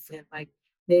in Houston. Like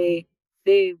they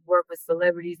they work with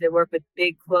celebrities, they work with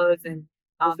big clubs and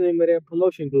What's the name of their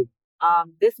promotion group?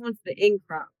 this one's the In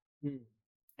Crowd. Hmm.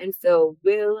 And so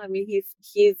Will, I mean, he's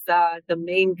the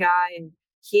main guy, and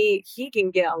he can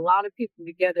get a lot of people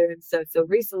together and stuff. So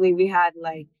recently we had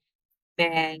like,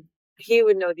 man, he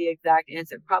would know the exact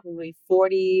answer, probably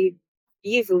 40,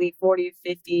 easily 40,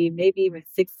 50, maybe even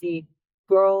 60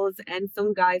 girls and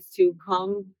some guys to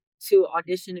come to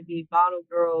audition to be bottle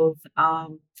girls,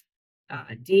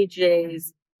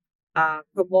 DJs,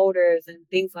 promoters and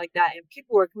things like that. And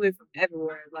people were coming from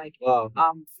everywhere, like Wow.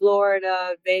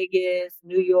 Florida, Vegas,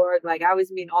 New York. Like I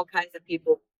was meeting all kinds of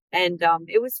people. And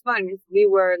it was fun. We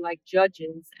were like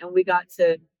judges and we got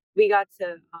to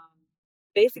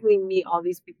basically meet all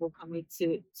these people coming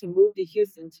to move to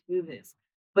Houston to do this.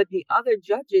 But the other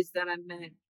judges that I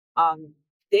met, um,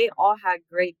 they all had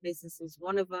great businesses.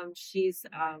 One of them, she's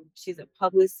a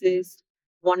publicist.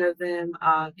 One of them,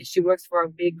 she works for a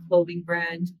big clothing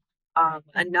brand.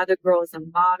 Another girl is a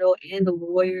model and a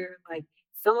lawyer. Like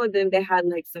some of them, they had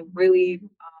like some really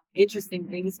interesting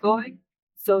things going.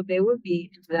 So they would be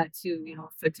into that too,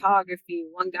 photography.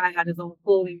 One guy had his own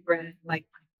clothing brand, like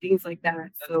things like that.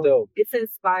 That's So dope. it's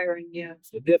inspiring, yeah.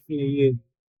 So definitely,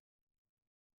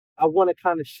 I want to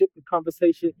kind of shift the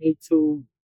conversation into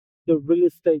the real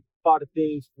estate part of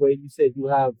things, where you said you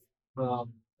have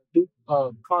um,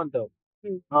 condo.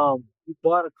 Mm. You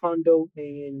bought a condo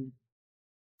in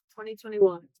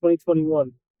 2021.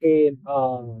 2021 in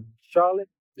Charlotte.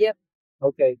 Yep.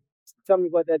 Okay, tell me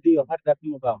about that deal. How did that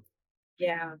come about?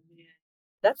 Yeah, man.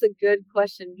 That's a good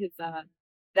question because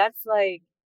that's like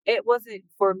it wasn't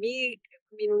for me.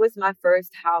 I mean, it was my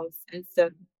first house, and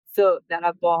so that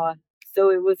I bought. So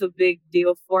it was a big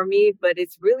deal for me, but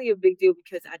it's really a big deal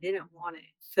because I didn't want it.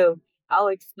 So I'll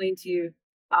explain to you.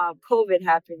 COVID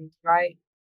happened, right?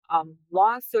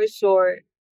 Long story short,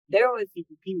 there was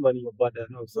PPP money about that.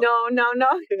 No, so. no,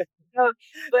 no.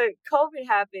 But COVID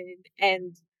happened,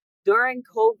 and during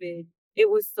COVID, it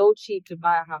was so cheap to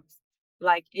buy a house.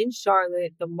 Like in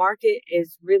Charlotte, the market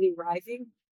is really rising.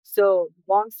 So,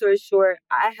 long story short,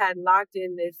 I had locked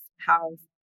in this house,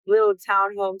 little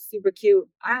townhome, super cute.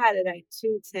 I had it at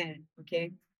 210,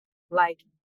 okay? Like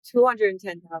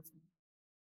 210,000.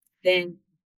 Then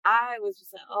I was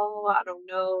just like, oh, I don't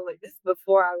know. Like this is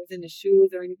before I was in the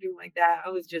shoes or anything like that. I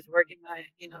was just working my,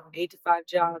 8 to 5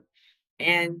 job.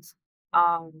 And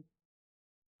um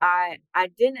I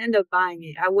didn't end up buying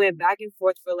it. I went back and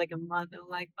forth for like a month. I'm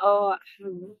like, oh, I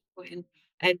don't know.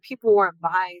 and people weren't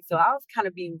buying. So I was kind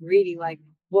of being greedy, like,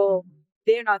 well,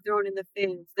 they're not throwing in the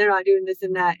fins, they're not doing this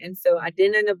and that. And so I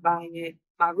didn't end up buying it.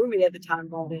 My roommate at the time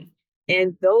bought it.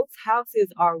 And those houses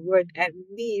are worth at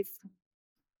least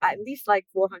like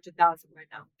 400,000 right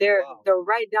now. They're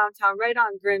right downtown, right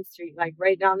on Grim Street, like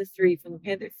right down the street from the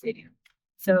Panther Stadium.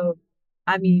 So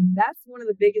I mean, that's one of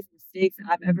the biggest mistakes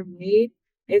I've ever made.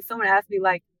 If someone asked me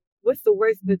like, what's the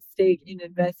worst mistake in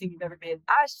investing you've ever made?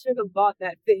 I should have bought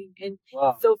that thing. And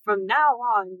so from now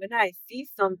on, when I see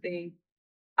something,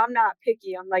 I'm not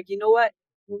picky. I'm like, you know what?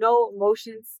 No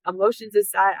emotions. Emotions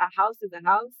aside, a house is a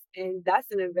house, and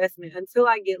that's an investment. Until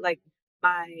I get like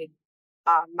my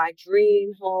my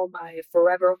dream home, my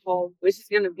forever home, which is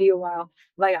gonna be a while.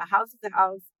 Like a house is a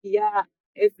house. Yeah,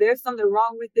 if there's something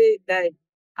wrong with it that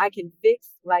I can fix,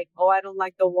 like oh I don't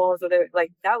like the walls or whatever.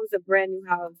 Like that was a brand new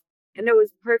house, and it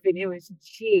was perfect. It was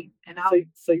cheap, and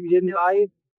So you didn't buy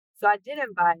it? so I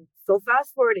didn't buy it. So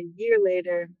fast forward a year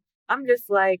later, I'm just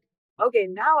like, okay,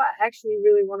 now I actually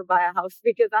really want to buy a house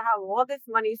because I have all this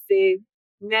money saved.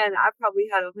 Man, I probably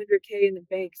had 100K in the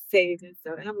bank saved and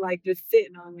so, and I'm like just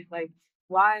sitting on it, like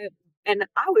why? And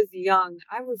I was young.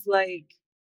 I was like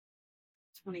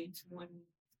 2020,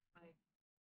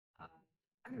 like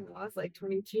I don't know. I was like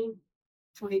 22,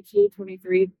 22,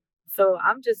 23. So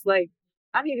I'm just like,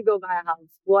 I need to go buy a house.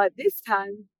 Well, at this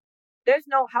time, there's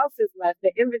no houses left.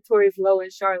 The inventory is low in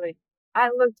Charlotte. I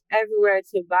looked everywhere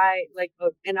to buy like,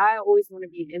 and I always want to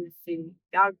be in the city.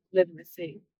 I live in the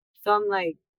city, so I'm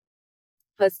like,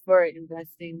 plus for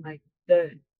investing, like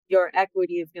the your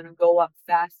equity is gonna go up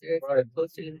faster if you're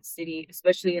closer to the city,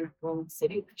 especially in a growing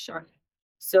city like Charlotte.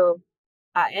 So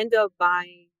I end up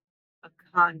buying a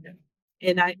condo,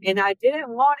 and I didn't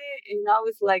want it, and I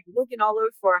was like looking all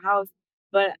over for a house,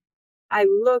 but I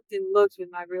looked and looked with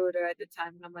my realtor at the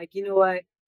time, and I'm like, you know what?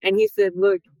 And he said,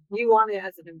 look, you want it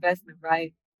as an investment,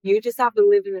 right? You just have to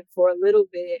live in it for a little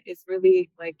bit. It's really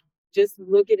like, just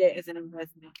look at it as an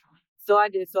investment. So I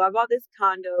did. So I bought this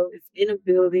condo. It's in a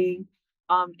building.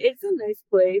 It's a nice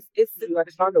place. You got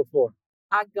a condo for?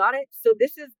 I got it. So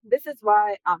this is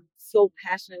why I'm so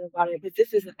passionate about it because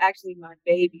this is actually my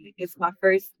baby. It's my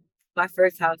first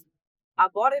house. I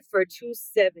bought it for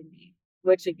 270,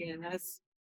 which again, that's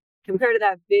compared to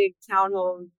that big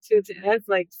townhome, that's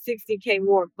like 60K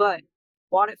more, but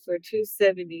bought it for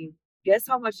 270. Guess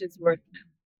how much it's worth now?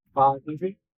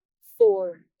 500?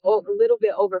 A little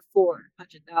bit over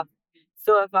 400,000.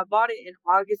 So if I bought it in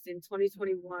August in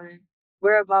 2021,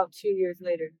 we're about 2 years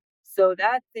later. So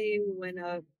that thing went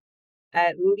up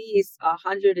at least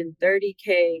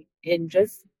 130K in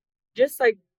just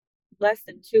like less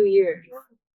than 2 years.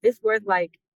 It's worth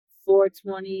like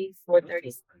 420,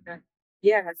 430.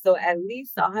 Yeah, so at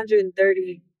least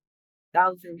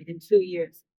 130,000 in 2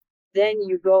 years. Then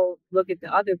you go look at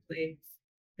the other place,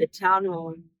 the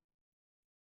townhome.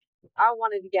 I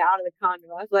wanted to get out of the condo.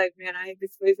 I was like, man, I hate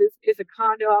this place. It's a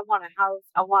condo. I want a house.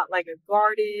 I want like a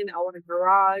garden. I want a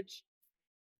garage.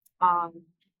 Um,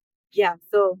 yeah.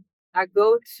 So I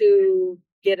go to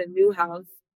get a new house,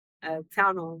 a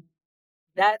townhome.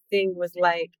 That thing was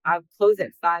like I've closed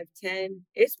at 510.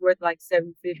 It's worth like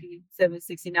 750,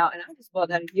 760 now, and I just bought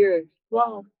that a year ago.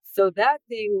 Wow. So that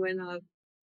thing went up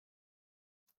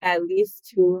at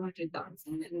least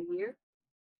 200,000 in a year,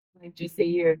 like just a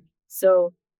year.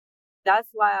 So that's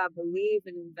why I believe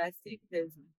in investing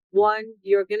because one,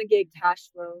 you're gonna get cash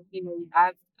flow. You know,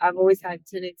 I've always had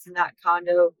tenants in that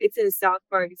condo. It's in South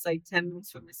Park. It's like 10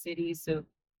 minutes from the city, so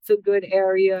it's a good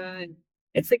area and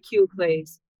it's a cute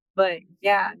place. But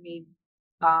yeah, I mean,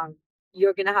 um,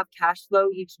 you're gonna have cash flow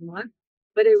each month,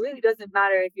 but it really doesn't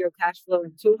matter if you're cash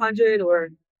flowing 200 or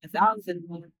 1,000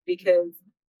 a month because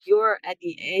you're at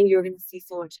the end you're gonna see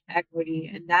so much equity,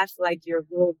 and that's like your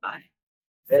gold mine.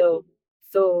 So,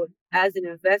 so as an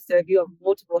investor, if you have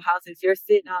multiple houses, you're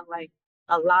sitting on like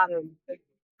a lot of like,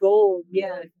 gold.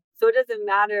 Yeah. So it doesn't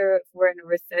matter if we're in a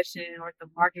recession or if the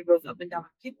market goes up and down.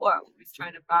 People are always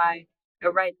trying to buy.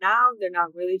 And right now, they're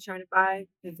not really trying to buy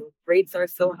because the rates are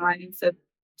so high. And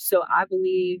so I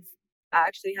believe I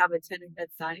actually have a tenant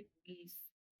that's signing a lease.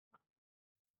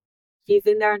 He's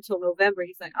in there until November.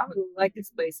 He's like, I really like this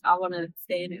place. I want to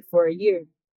stay in it for a year.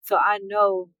 So I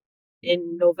know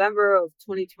in November of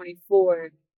 2024,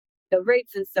 the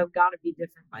rates and stuff got to be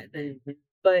different by then.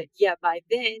 But yeah, by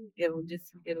then it'll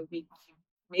be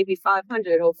maybe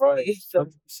 500 hopefully. Right.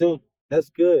 So 100%. That's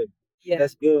good. yeah,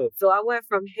 That's good. so I went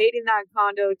from hating that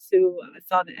condo to I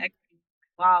saw the equity.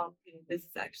 Wow, this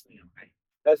is actually all right.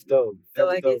 That's dope. So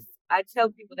That's I dope. guess I tell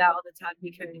people that all the time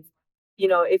because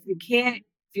if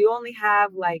you only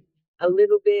have like a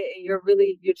little bit and you're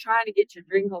trying to get your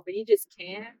dream home, but you just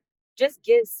can't, just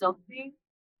get something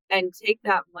and take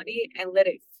that money and let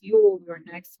it fuel your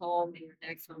next home and your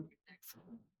next home and your next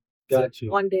home. Got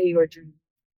you. One day your dream.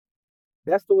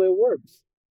 That's the way it works.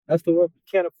 That's the way you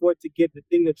can't afford to get the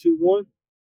thing that you want.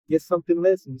 Get something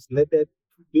less and just let that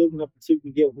building up until you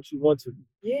can get what you want to.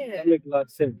 Yeah. That makes a lot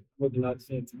of sense. Makes a lot of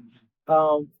sense.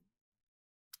 Um,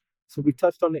 so we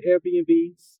touched on the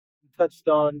Airbnbs. We touched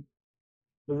on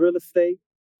the real estate.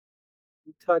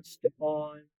 We touched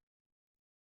on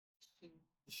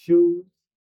shoes.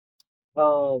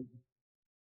 Um,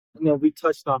 we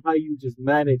touched on how you just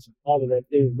manage all of that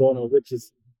thing going on, which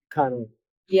is kind of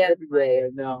everywhere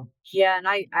right now. Yeah, and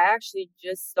I actually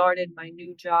just started my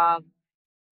new job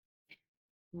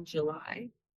in July,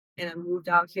 and I moved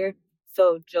out here.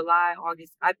 So July,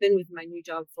 August, I've been with my new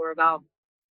job for about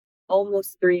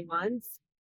almost 3 months,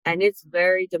 and it's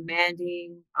very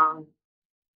demanding.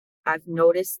 I've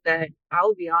noticed that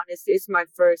I'll be honest, it's my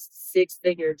first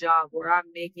six-figure job where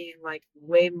I'm making like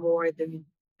way more than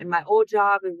in my old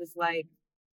job. It was like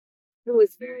it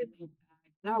was very laid back.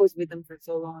 And I was with them for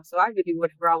so long, so I could do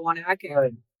whatever I wanted. I could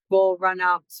Right. go run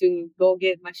out to go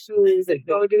get my shoes and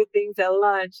go do things at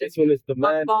lunch. This one is the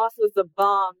My man. boss was a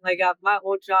bomb. Like at my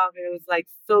old job, it was like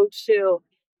so chill.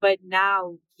 But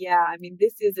now, yeah, I mean,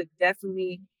 this is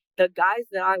definitely the guys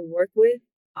that I work with.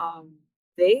 Um,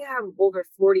 they have over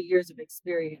 40 years of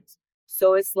experience.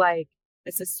 So it's like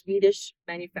it's a Swedish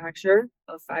manufacturer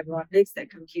of fiber optics that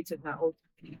competes with my old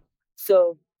company.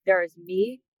 So there is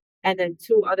me and then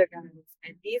two other guys.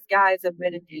 And these guys have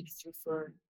been in the industry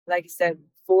for, like I said,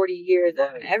 40 years.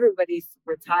 Everybody's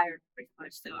retired pretty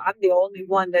much. So I'm the only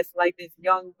one that's like this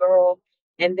young girl.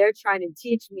 And they're trying to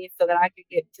teach me so that I could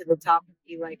get to the top and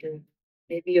be like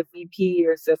maybe a VP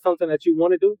or Is that something that you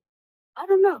want to do? I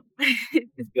don't know.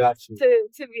 Got you.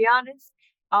 To be honest,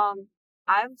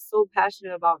 I'm so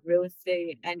passionate about real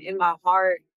estate, and in my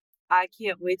heart, I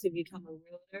can't wait to become a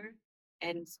realtor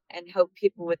and help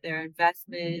people with their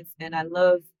investments. And I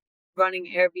love running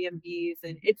Airbnbs,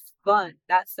 and it's fun.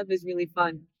 That stuff is really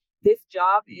fun. This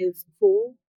job is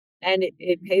cool, and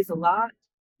it pays a lot,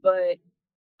 but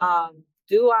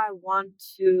do I want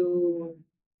to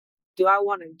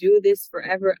do this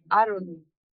forever? I don't know.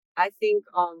 I think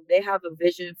they have a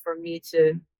vision for me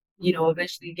to,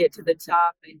 eventually get to the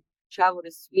top and travel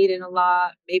to Sweden a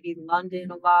lot, maybe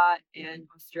London a lot, and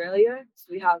Australia. So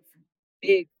we have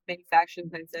big manufacturing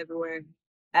plants everywhere.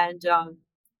 And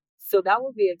so that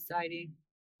would be exciting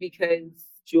because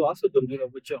You also can do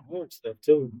that with your own stuff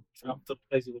too. Travel to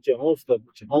places with your own stuff,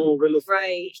 with your own real estate,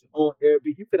 right with your own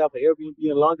Airbnb. You could have an Airbnb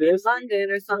in London. in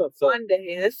London or something one day.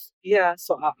 Yes, yeah.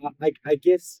 So I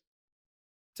guess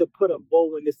to put a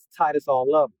bow in this, to tie this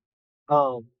all up,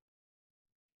 um,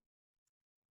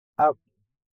 I,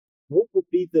 what would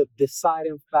be the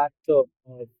deciding factor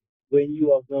of when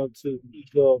you are going to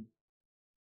either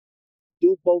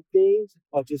do both things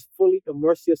or just fully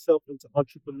immerse yourself into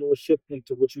entrepreneurship,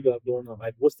 into what you got going on?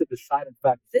 Like, what's the deciding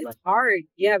factor? It's hard,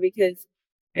 yeah, because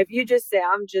if you just say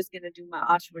I'm just gonna do my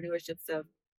entrepreneurship stuff,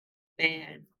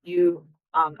 man,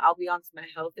 I'll be honest, my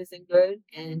health isn't good,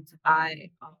 and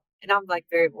I'm like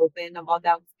very open about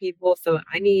that with people. So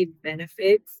I need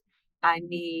benefits. I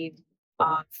need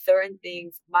certain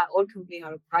things. My old company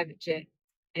had a private jet,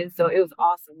 and so it was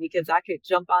awesome because I could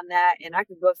jump on that and I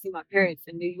could go see my parents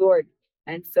in New York.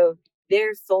 And so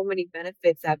there's so many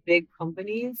benefits at big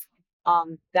companies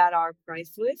that are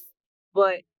priceless,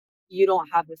 but you don't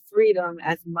have the freedom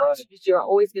as much because you're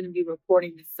always going to be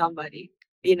reporting to somebody,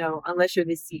 unless you're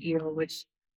the CEO, which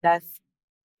that's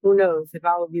who knows if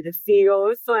I would be the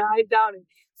CEO. So I doubt it.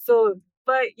 So,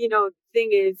 but thing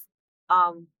is,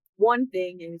 one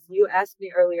thing is you asked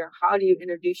me earlier, how do you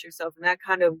introduce yourself? And that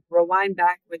kind of rewind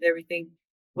back with everything.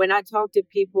 When I talk to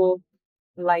people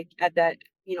like at that,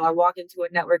 I walk into a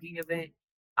networking event,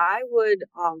 I would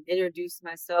introduce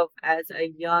myself as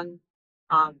a young,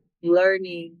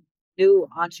 learning new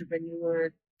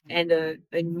entrepreneur and a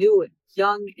new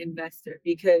young investor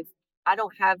because I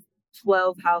don't have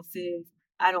 12 houses.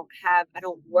 I don't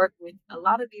work with a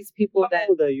lot of these people How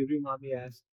old are you? Remind me,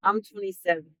 ask. I'm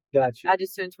 27. Got you. I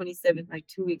just turned 27 like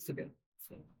 2 weeks ago.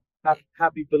 So,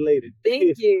 happy belated.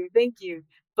 Thank you.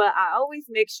 But I always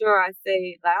make sure I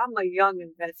say like I'm a young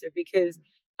investor because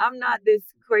I'm not this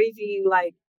crazy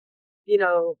like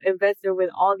investor with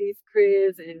all these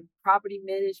cribs and property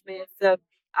management stuff.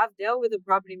 I've dealt with a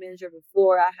property manager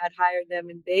before. I had hired them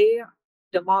and they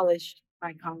demolished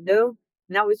my condo.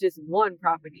 And that was just one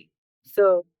property.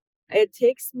 So it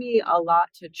takes me a lot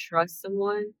to trust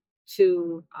someone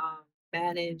to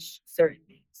manage certain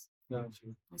things. Got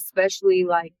you. Especially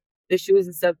like the shoes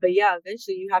and stuff. But yeah,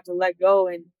 eventually you have to let go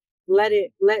and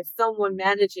let someone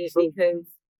manage it because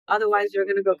Otherwise, you're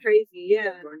gonna go crazy.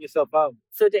 Yeah. Burn yourself out.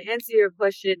 So to answer your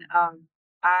question,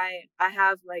 I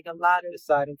have like a lot of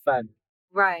Deciding factor.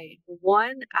 right.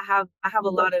 One, I have a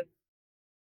lot of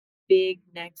big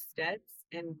next steps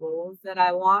and goals that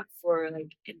I want for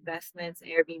like investments,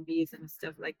 Airbnbs, and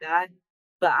stuff like that.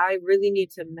 But I really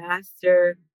need to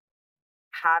master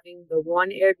having the one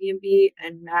Airbnb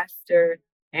and master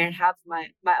and have my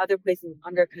other places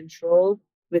under control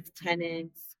with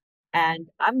tenants. And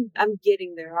I'm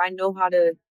getting there. I know how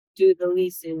to do the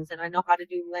leases and I know how to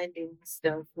do lending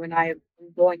stuff when I'm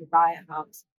going to buy a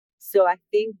house. So I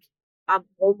think I'm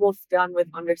almost done with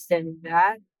understanding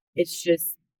that. It's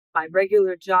just my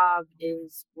regular job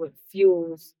is what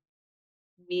fuels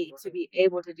me to be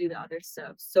able to do the other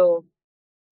stuff. So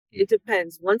it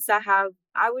depends.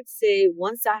 I would say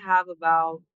once I have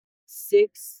about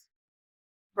 6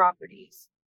 properties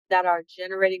that are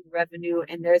generating revenue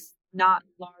and there's not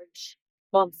large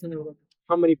bumps in the road.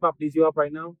 How many properties you have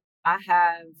right now? I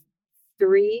have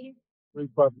 3 3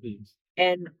 properties.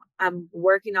 and I'm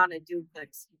working on a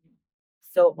duplex.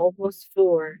 So almost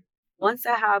 4. Once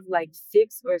I have like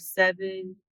 6 or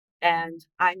 7 and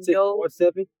I 6 know, or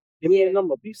 7? Give me a yeah,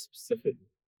 number. Be specific.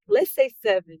 let's say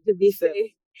 7 to be 7.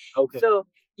 safe. Okay. So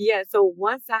yeah, so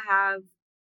once I have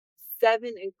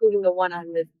 7, including the one I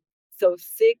live, so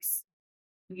 6,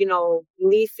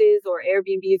 leases or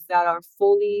Airbnbs that are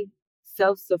fully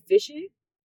self-sufficient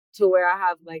to where I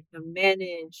have like them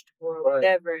managed or Right.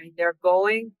 whatever, and they're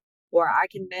going, or I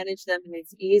can manage them and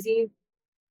it's easy.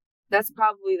 That's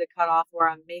probably the cutoff where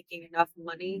I'm making enough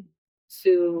money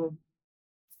to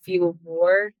fuel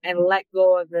more and let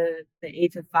go of the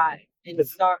 8 to 5 and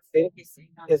It's, start it, focusing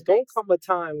on it's the going to next. come a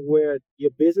time where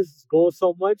your business is growing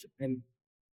so much and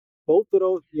both of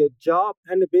those, your job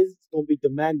and the business, is going to be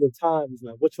demanding times.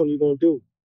 Like, which one are you going to do?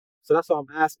 So that's why I'm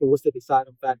asking, what's the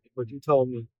deciding factor? But you told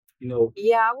me,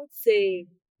 Yeah, I would say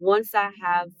once I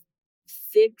have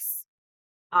 6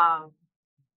 um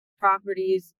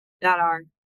properties that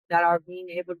are being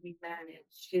able to be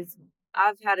managed. Because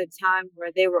I've had a time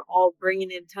where they were all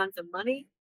bringing in tons of money,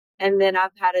 and then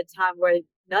I've had a time where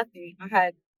nothing.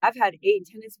 I've had 8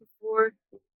 tenants before,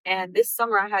 and this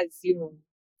summer I had 0,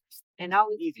 and I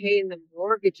was easy. paying the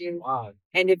mortgages. Wow.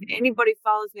 And if anybody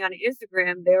follows me on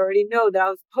Instagram, they already know that I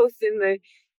was posting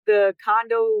the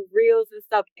condo reels and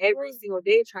stuff every single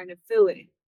day trying to fill it.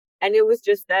 And it was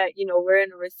just that, we're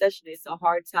in a recession. It's a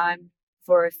hard time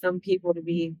for some people to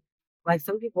be like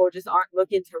some people just aren't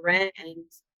looking to rent and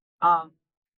um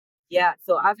yeah,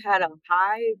 so I've had a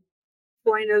high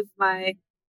point of my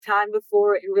time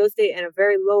before in real estate and a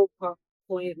very low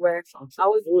point where I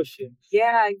was Bullshit.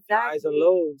 yeah, Highs and exactly.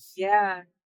 lows Yeah.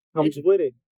 comes with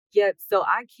it. Yeah, so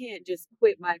I can't just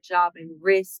quit my job and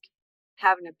risk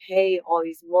having to pay all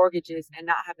these mortgages and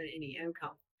not having any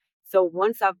income. So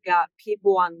once I've got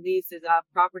people on leases, I have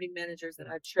property managers that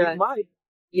I You trust. might.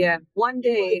 Yeah, one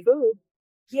You might day, could.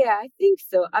 yeah, I think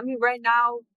so. I mean, right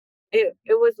now, it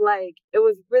was like it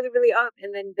was really, really up,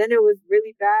 and then it was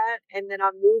really bad, and then I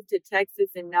moved to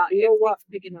Texas, and now You know what?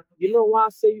 everything's picking up. You know why I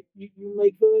say you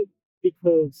may could?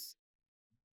 Because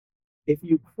if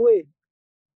you quit,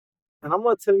 and I'm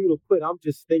not telling you to quit, I'm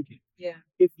just thinking. Yeah,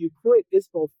 If you quit, it's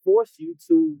gonna force you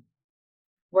to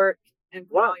work and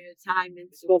put all run. your time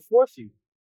It's into gonna it. force you.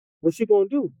 What you gonna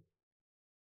do?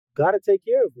 Gotta take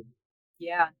care of it.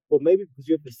 Yeah, But maybe because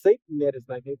you have the safety net, it's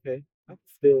like, okay, I can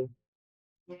still.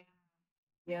 yeah,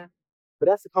 yeah, But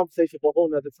that's a conversation for a whole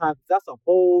nother time. That's a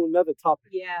whole nother topic.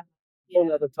 yeah, Whole yeah.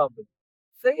 nother topic.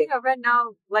 So yeah, right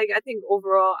now, like I think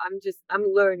overall, I'm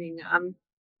learning.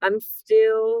 I'm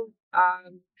still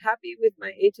happy with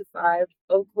my 8 to 5.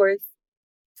 Of course,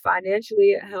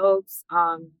 financially it helps.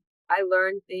 I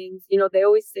learn things. They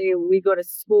always say we go to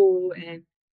school and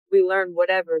we learn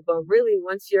whatever, but really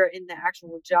once you're in the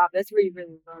actual job, that's where you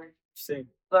really Same.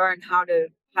 learn how to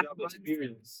Job run things.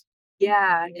 experience.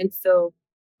 Yeah, and so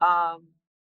um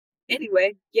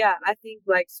anyway, yeah, I think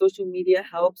like social media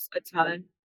helps a ton.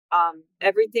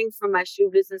 Everything from my shoe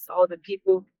business, all the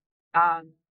people,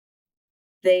 um,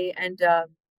 they end up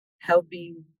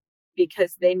helping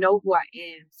because they know who I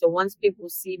am. So once people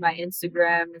see my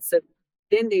Instagram and stuff,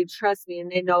 then they trust me and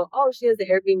they know, oh, she has an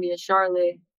Airbnb in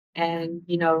Charlotte. And,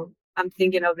 I'm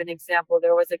thinking of an example.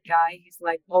 There was a guy, he's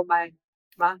like, oh, my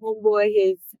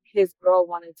homeboy, his girl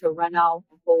wanted to rent out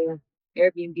a whole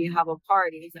Airbnb and have a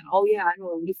party. He's like, oh yeah, I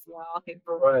know Alycea. Okay,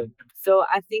 for Right. so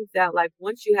I think that like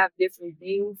once you have different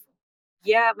things,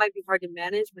 yeah, it might be hard to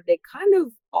manage, but they kind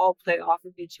of all play off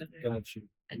of each other. Got you.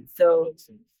 And That so, makes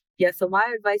sense. yeah, so my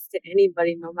advice to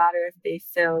anybody, no matter if they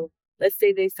sell, let's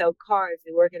say they sell cars,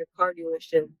 they work at a car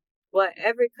dealership. Well,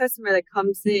 every customer that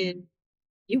comes in,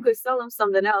 you could sell them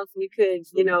something else. You could,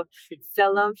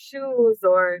 sell them shoes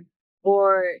or,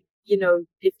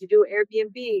 if you do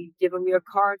Airbnb, give them your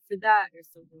card for that or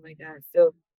something like that.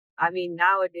 So, I mean,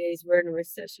 nowadays we're in a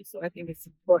recession, so I think it's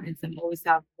important to always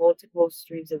have multiple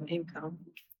streams of income.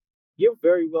 You're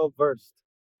very well versed,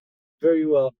 very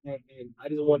well, and I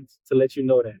just wanted to let you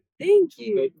know that. Thank Okay,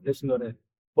 you. let you know that.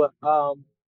 But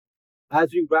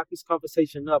as we wrap this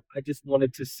conversation up, I just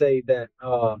wanted to say that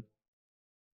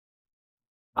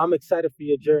I'm excited for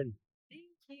your journey. Thank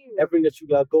you. Everything that you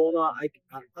got going on,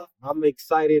 I'm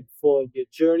excited for your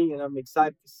journey, and I'm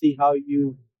excited to see how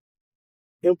you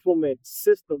implement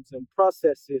systems and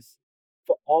processes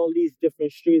for all these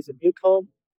different streams of income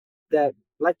that,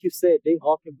 like you said, they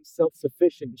all can be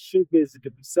self-sufficient. The shoe business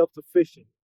can be self-sufficient.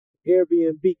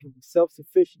 Airbnb can be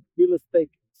self-sufficient. Real estate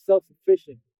can be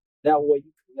self-sufficient. That way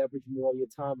you can leverage more of your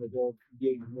time and go and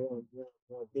create more and more and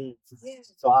more things. Yeah.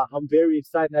 So I'm very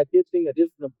excited. I did think that this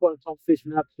is an important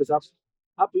conversation now because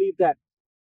I believe that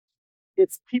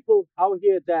it's people out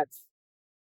here that's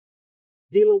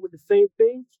dealing with the same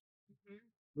things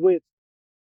with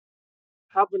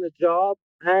having a job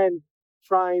and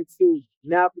trying to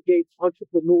navigate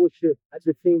entrepreneurship at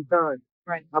the same time.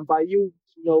 Right. And by you,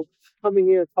 coming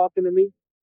here and talking to me,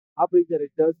 I believe that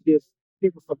it does give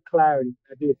people some clarity.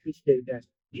 I do appreciate that.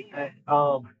 And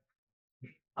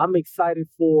I'm excited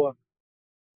for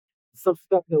some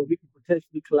stuff that we can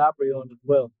potentially collaborate on as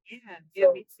well.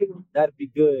 Yeah, me too. That'd be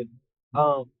good.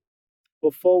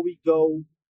 Before we go,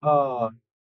 I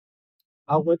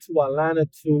went to Atlanta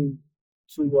to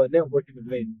a networking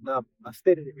event. Now I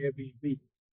stayed at the Airbnb,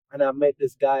 and I met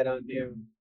this guy down there,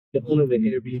 the owner of the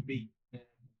Airbnb. And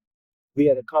we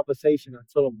had a conversation. I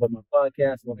told him about my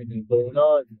podcast, what had been going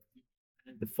on.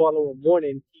 And the following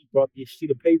morning, he brought me a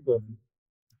sheet of paper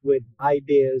with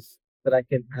ideas that I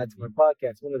can add to my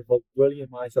podcast. One of the most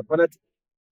brilliant minds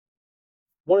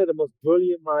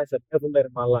I've ever met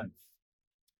in my life.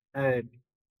 And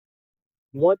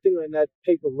one thing in that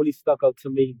paper really stuck out to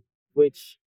me,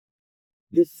 which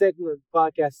this segment of the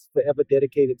podcast is forever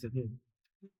dedicated to him.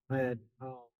 And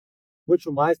which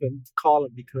reminds me to call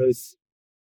him because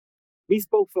we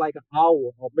spoke for like an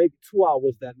hour or maybe 2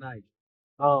 hours that night.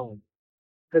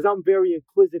 Because I'm very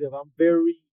inquisitive. I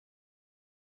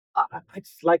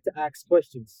just like to ask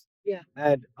questions. Yeah.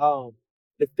 And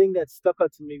the thing that stuck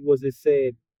out to me was it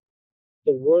said,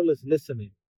 the world is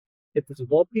listening. If there's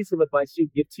one piece of advice you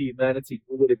give to humanity,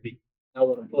 what would it be? I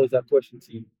want to pose that question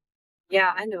to you.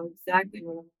 Yeah, I know exactly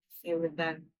what I'm saying with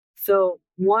that. So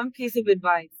one piece of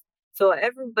advice. So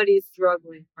everybody's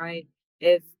struggling, right?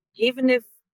 If even if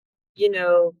you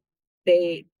know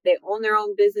they own their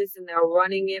own business and they're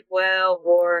running it well,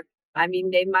 or I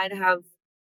mean they might have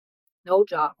no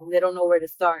job and they don't know where to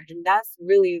start. And that's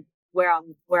really where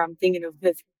I'm thinking of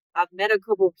because I've met a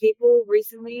couple of people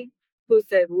recently who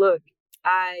said, look,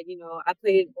 I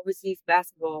played overseas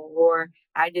basketball or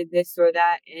I did this or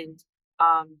that and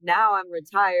now I'm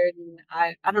retired and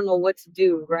I don't know what to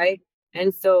do, right?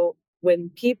 And so when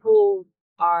people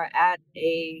are at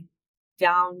a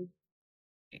down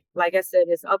like I said,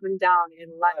 it's up and down in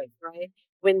life, right?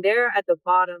 When they're at the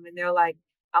bottom and they're like,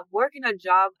 I'm working a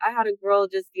job. I had a girl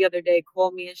just the other day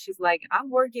call me and she's like, I'm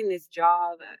working this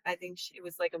job. I think it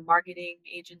was like a marketing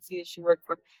agency that she worked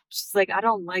for. She's like, I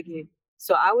don't like it.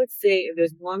 So I would say if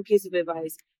there's one piece of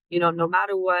advice, no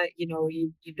matter what,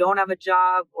 you don't have a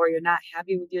job or you're not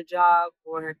happy with your job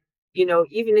or,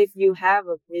 even if you have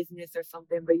a business or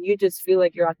something, but you just feel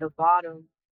like you're at the bottom,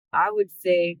 I would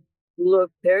say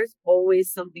look, there's always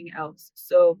something else.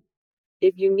 So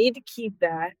if you need to keep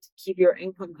your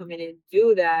income coming in,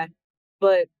 do that.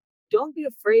 But don't be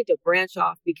afraid to branch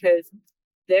off because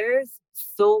there's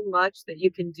so much that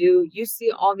you can do. You see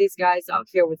all these guys out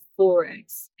here with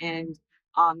Forex and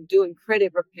doing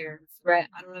credit repairs, right?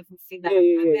 I don't know if you've seen that.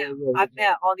 I've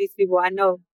met all these people. I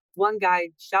know one guy,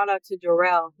 shout out to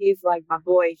Jarrell. He's like my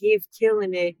boy. He's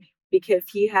killing it because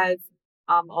he has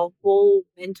a whole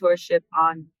mentorship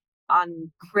on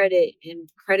credit and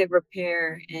credit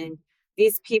repair and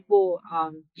these people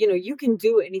you can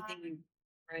do anything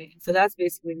right. So that's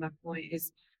basically my point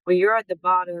is when you're at the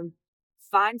bottom,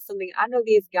 find something. I know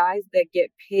these guys that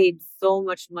get paid so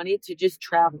much money to just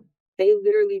travel. They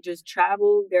literally just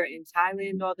travel. They're in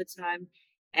Thailand all the time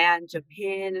and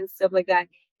Japan and stuff like that.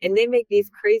 And they make these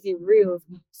crazy reels.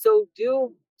 So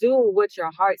do what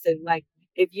your heart says. Like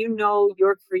if you know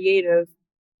you're creative,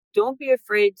 don't be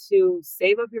afraid to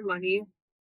save up your money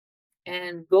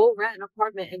and go rent an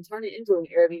apartment and turn it into an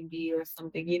Airbnb or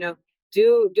something.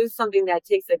 Do something that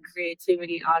takes the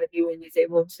creativity out of you and is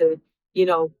able to,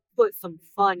 put some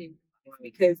fun in it.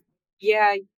 Because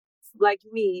yeah, like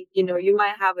me, you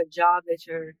might have a job that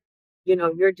you're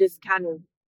just kind of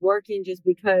working just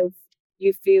because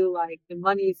you feel like the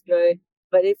money's good.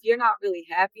 But if you're not really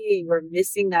happy and you're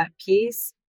missing that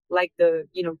piece, like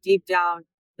deep down,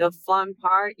 the fun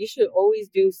part, you should always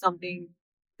do something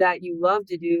that you love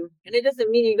to do. And it doesn't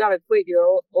mean you got to quit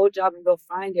your old job and go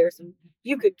find it or something.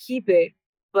 You could keep it,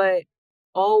 but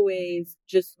always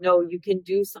just know you can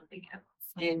do something else,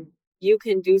 and you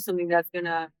can do something that's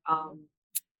gonna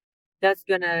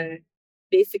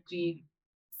basically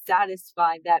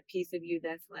satisfy that piece of you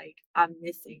that's like, I'm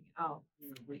missing. Oh,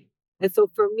 wait. And so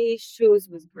for me, shoes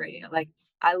was great. Like,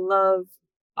 I love,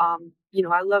 I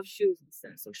love shoes and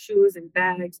stuff. So shoes and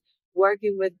bags,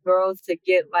 working with girls to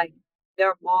get like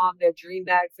their mom their dream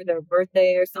bag for their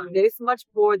birthday or something. There's much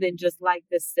more than just like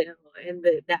the sale and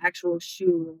the actual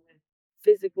shoe and the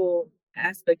physical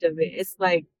aspect of it. It's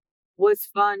like, what's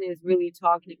fun is really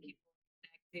talking to people,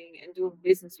 connecting, and doing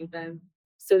business with them.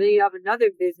 So then you have another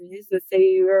business. Let's say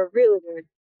you're a realtor.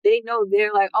 They know,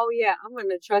 they're like, oh yeah, I'm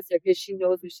gonna trust her because she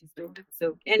knows what she's doing.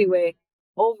 So anyway,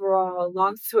 overall,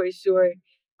 long story short,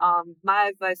 my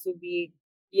advice would be,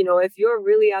 if you're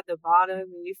really at the bottom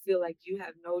and you feel like you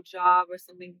have no job or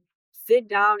something, sit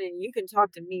down and you can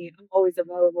talk to me. I'm always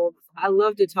available. I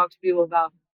love to talk to people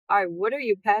about, all right, what are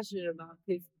you passionate about?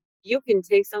 Because you can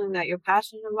take something that you're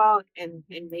passionate about and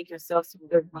make yourself some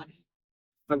good money.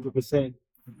 100%.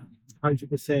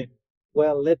 100%.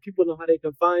 Well, let people know how they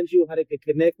can find you, how they can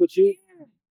connect with you.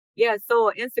 Yeah,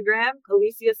 so Instagram,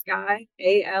 Alycea Sky,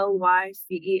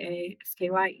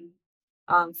 ALYCEASKYE.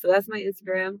 So that's my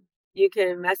Instagram. You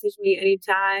can message me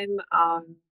anytime.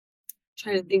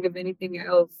 Trying to think of anything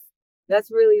else. That's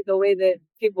really the way that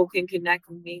people can connect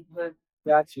with me. But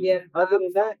Got you. yeah, Other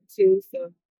than that, too.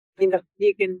 So we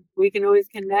can always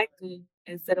connect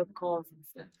and set up calls and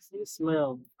stuff. yes,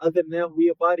 ma'am. Other than that, we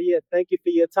about here. Thank you for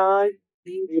your time.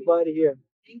 Thank We you. about here.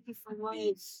 Thank you so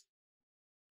much.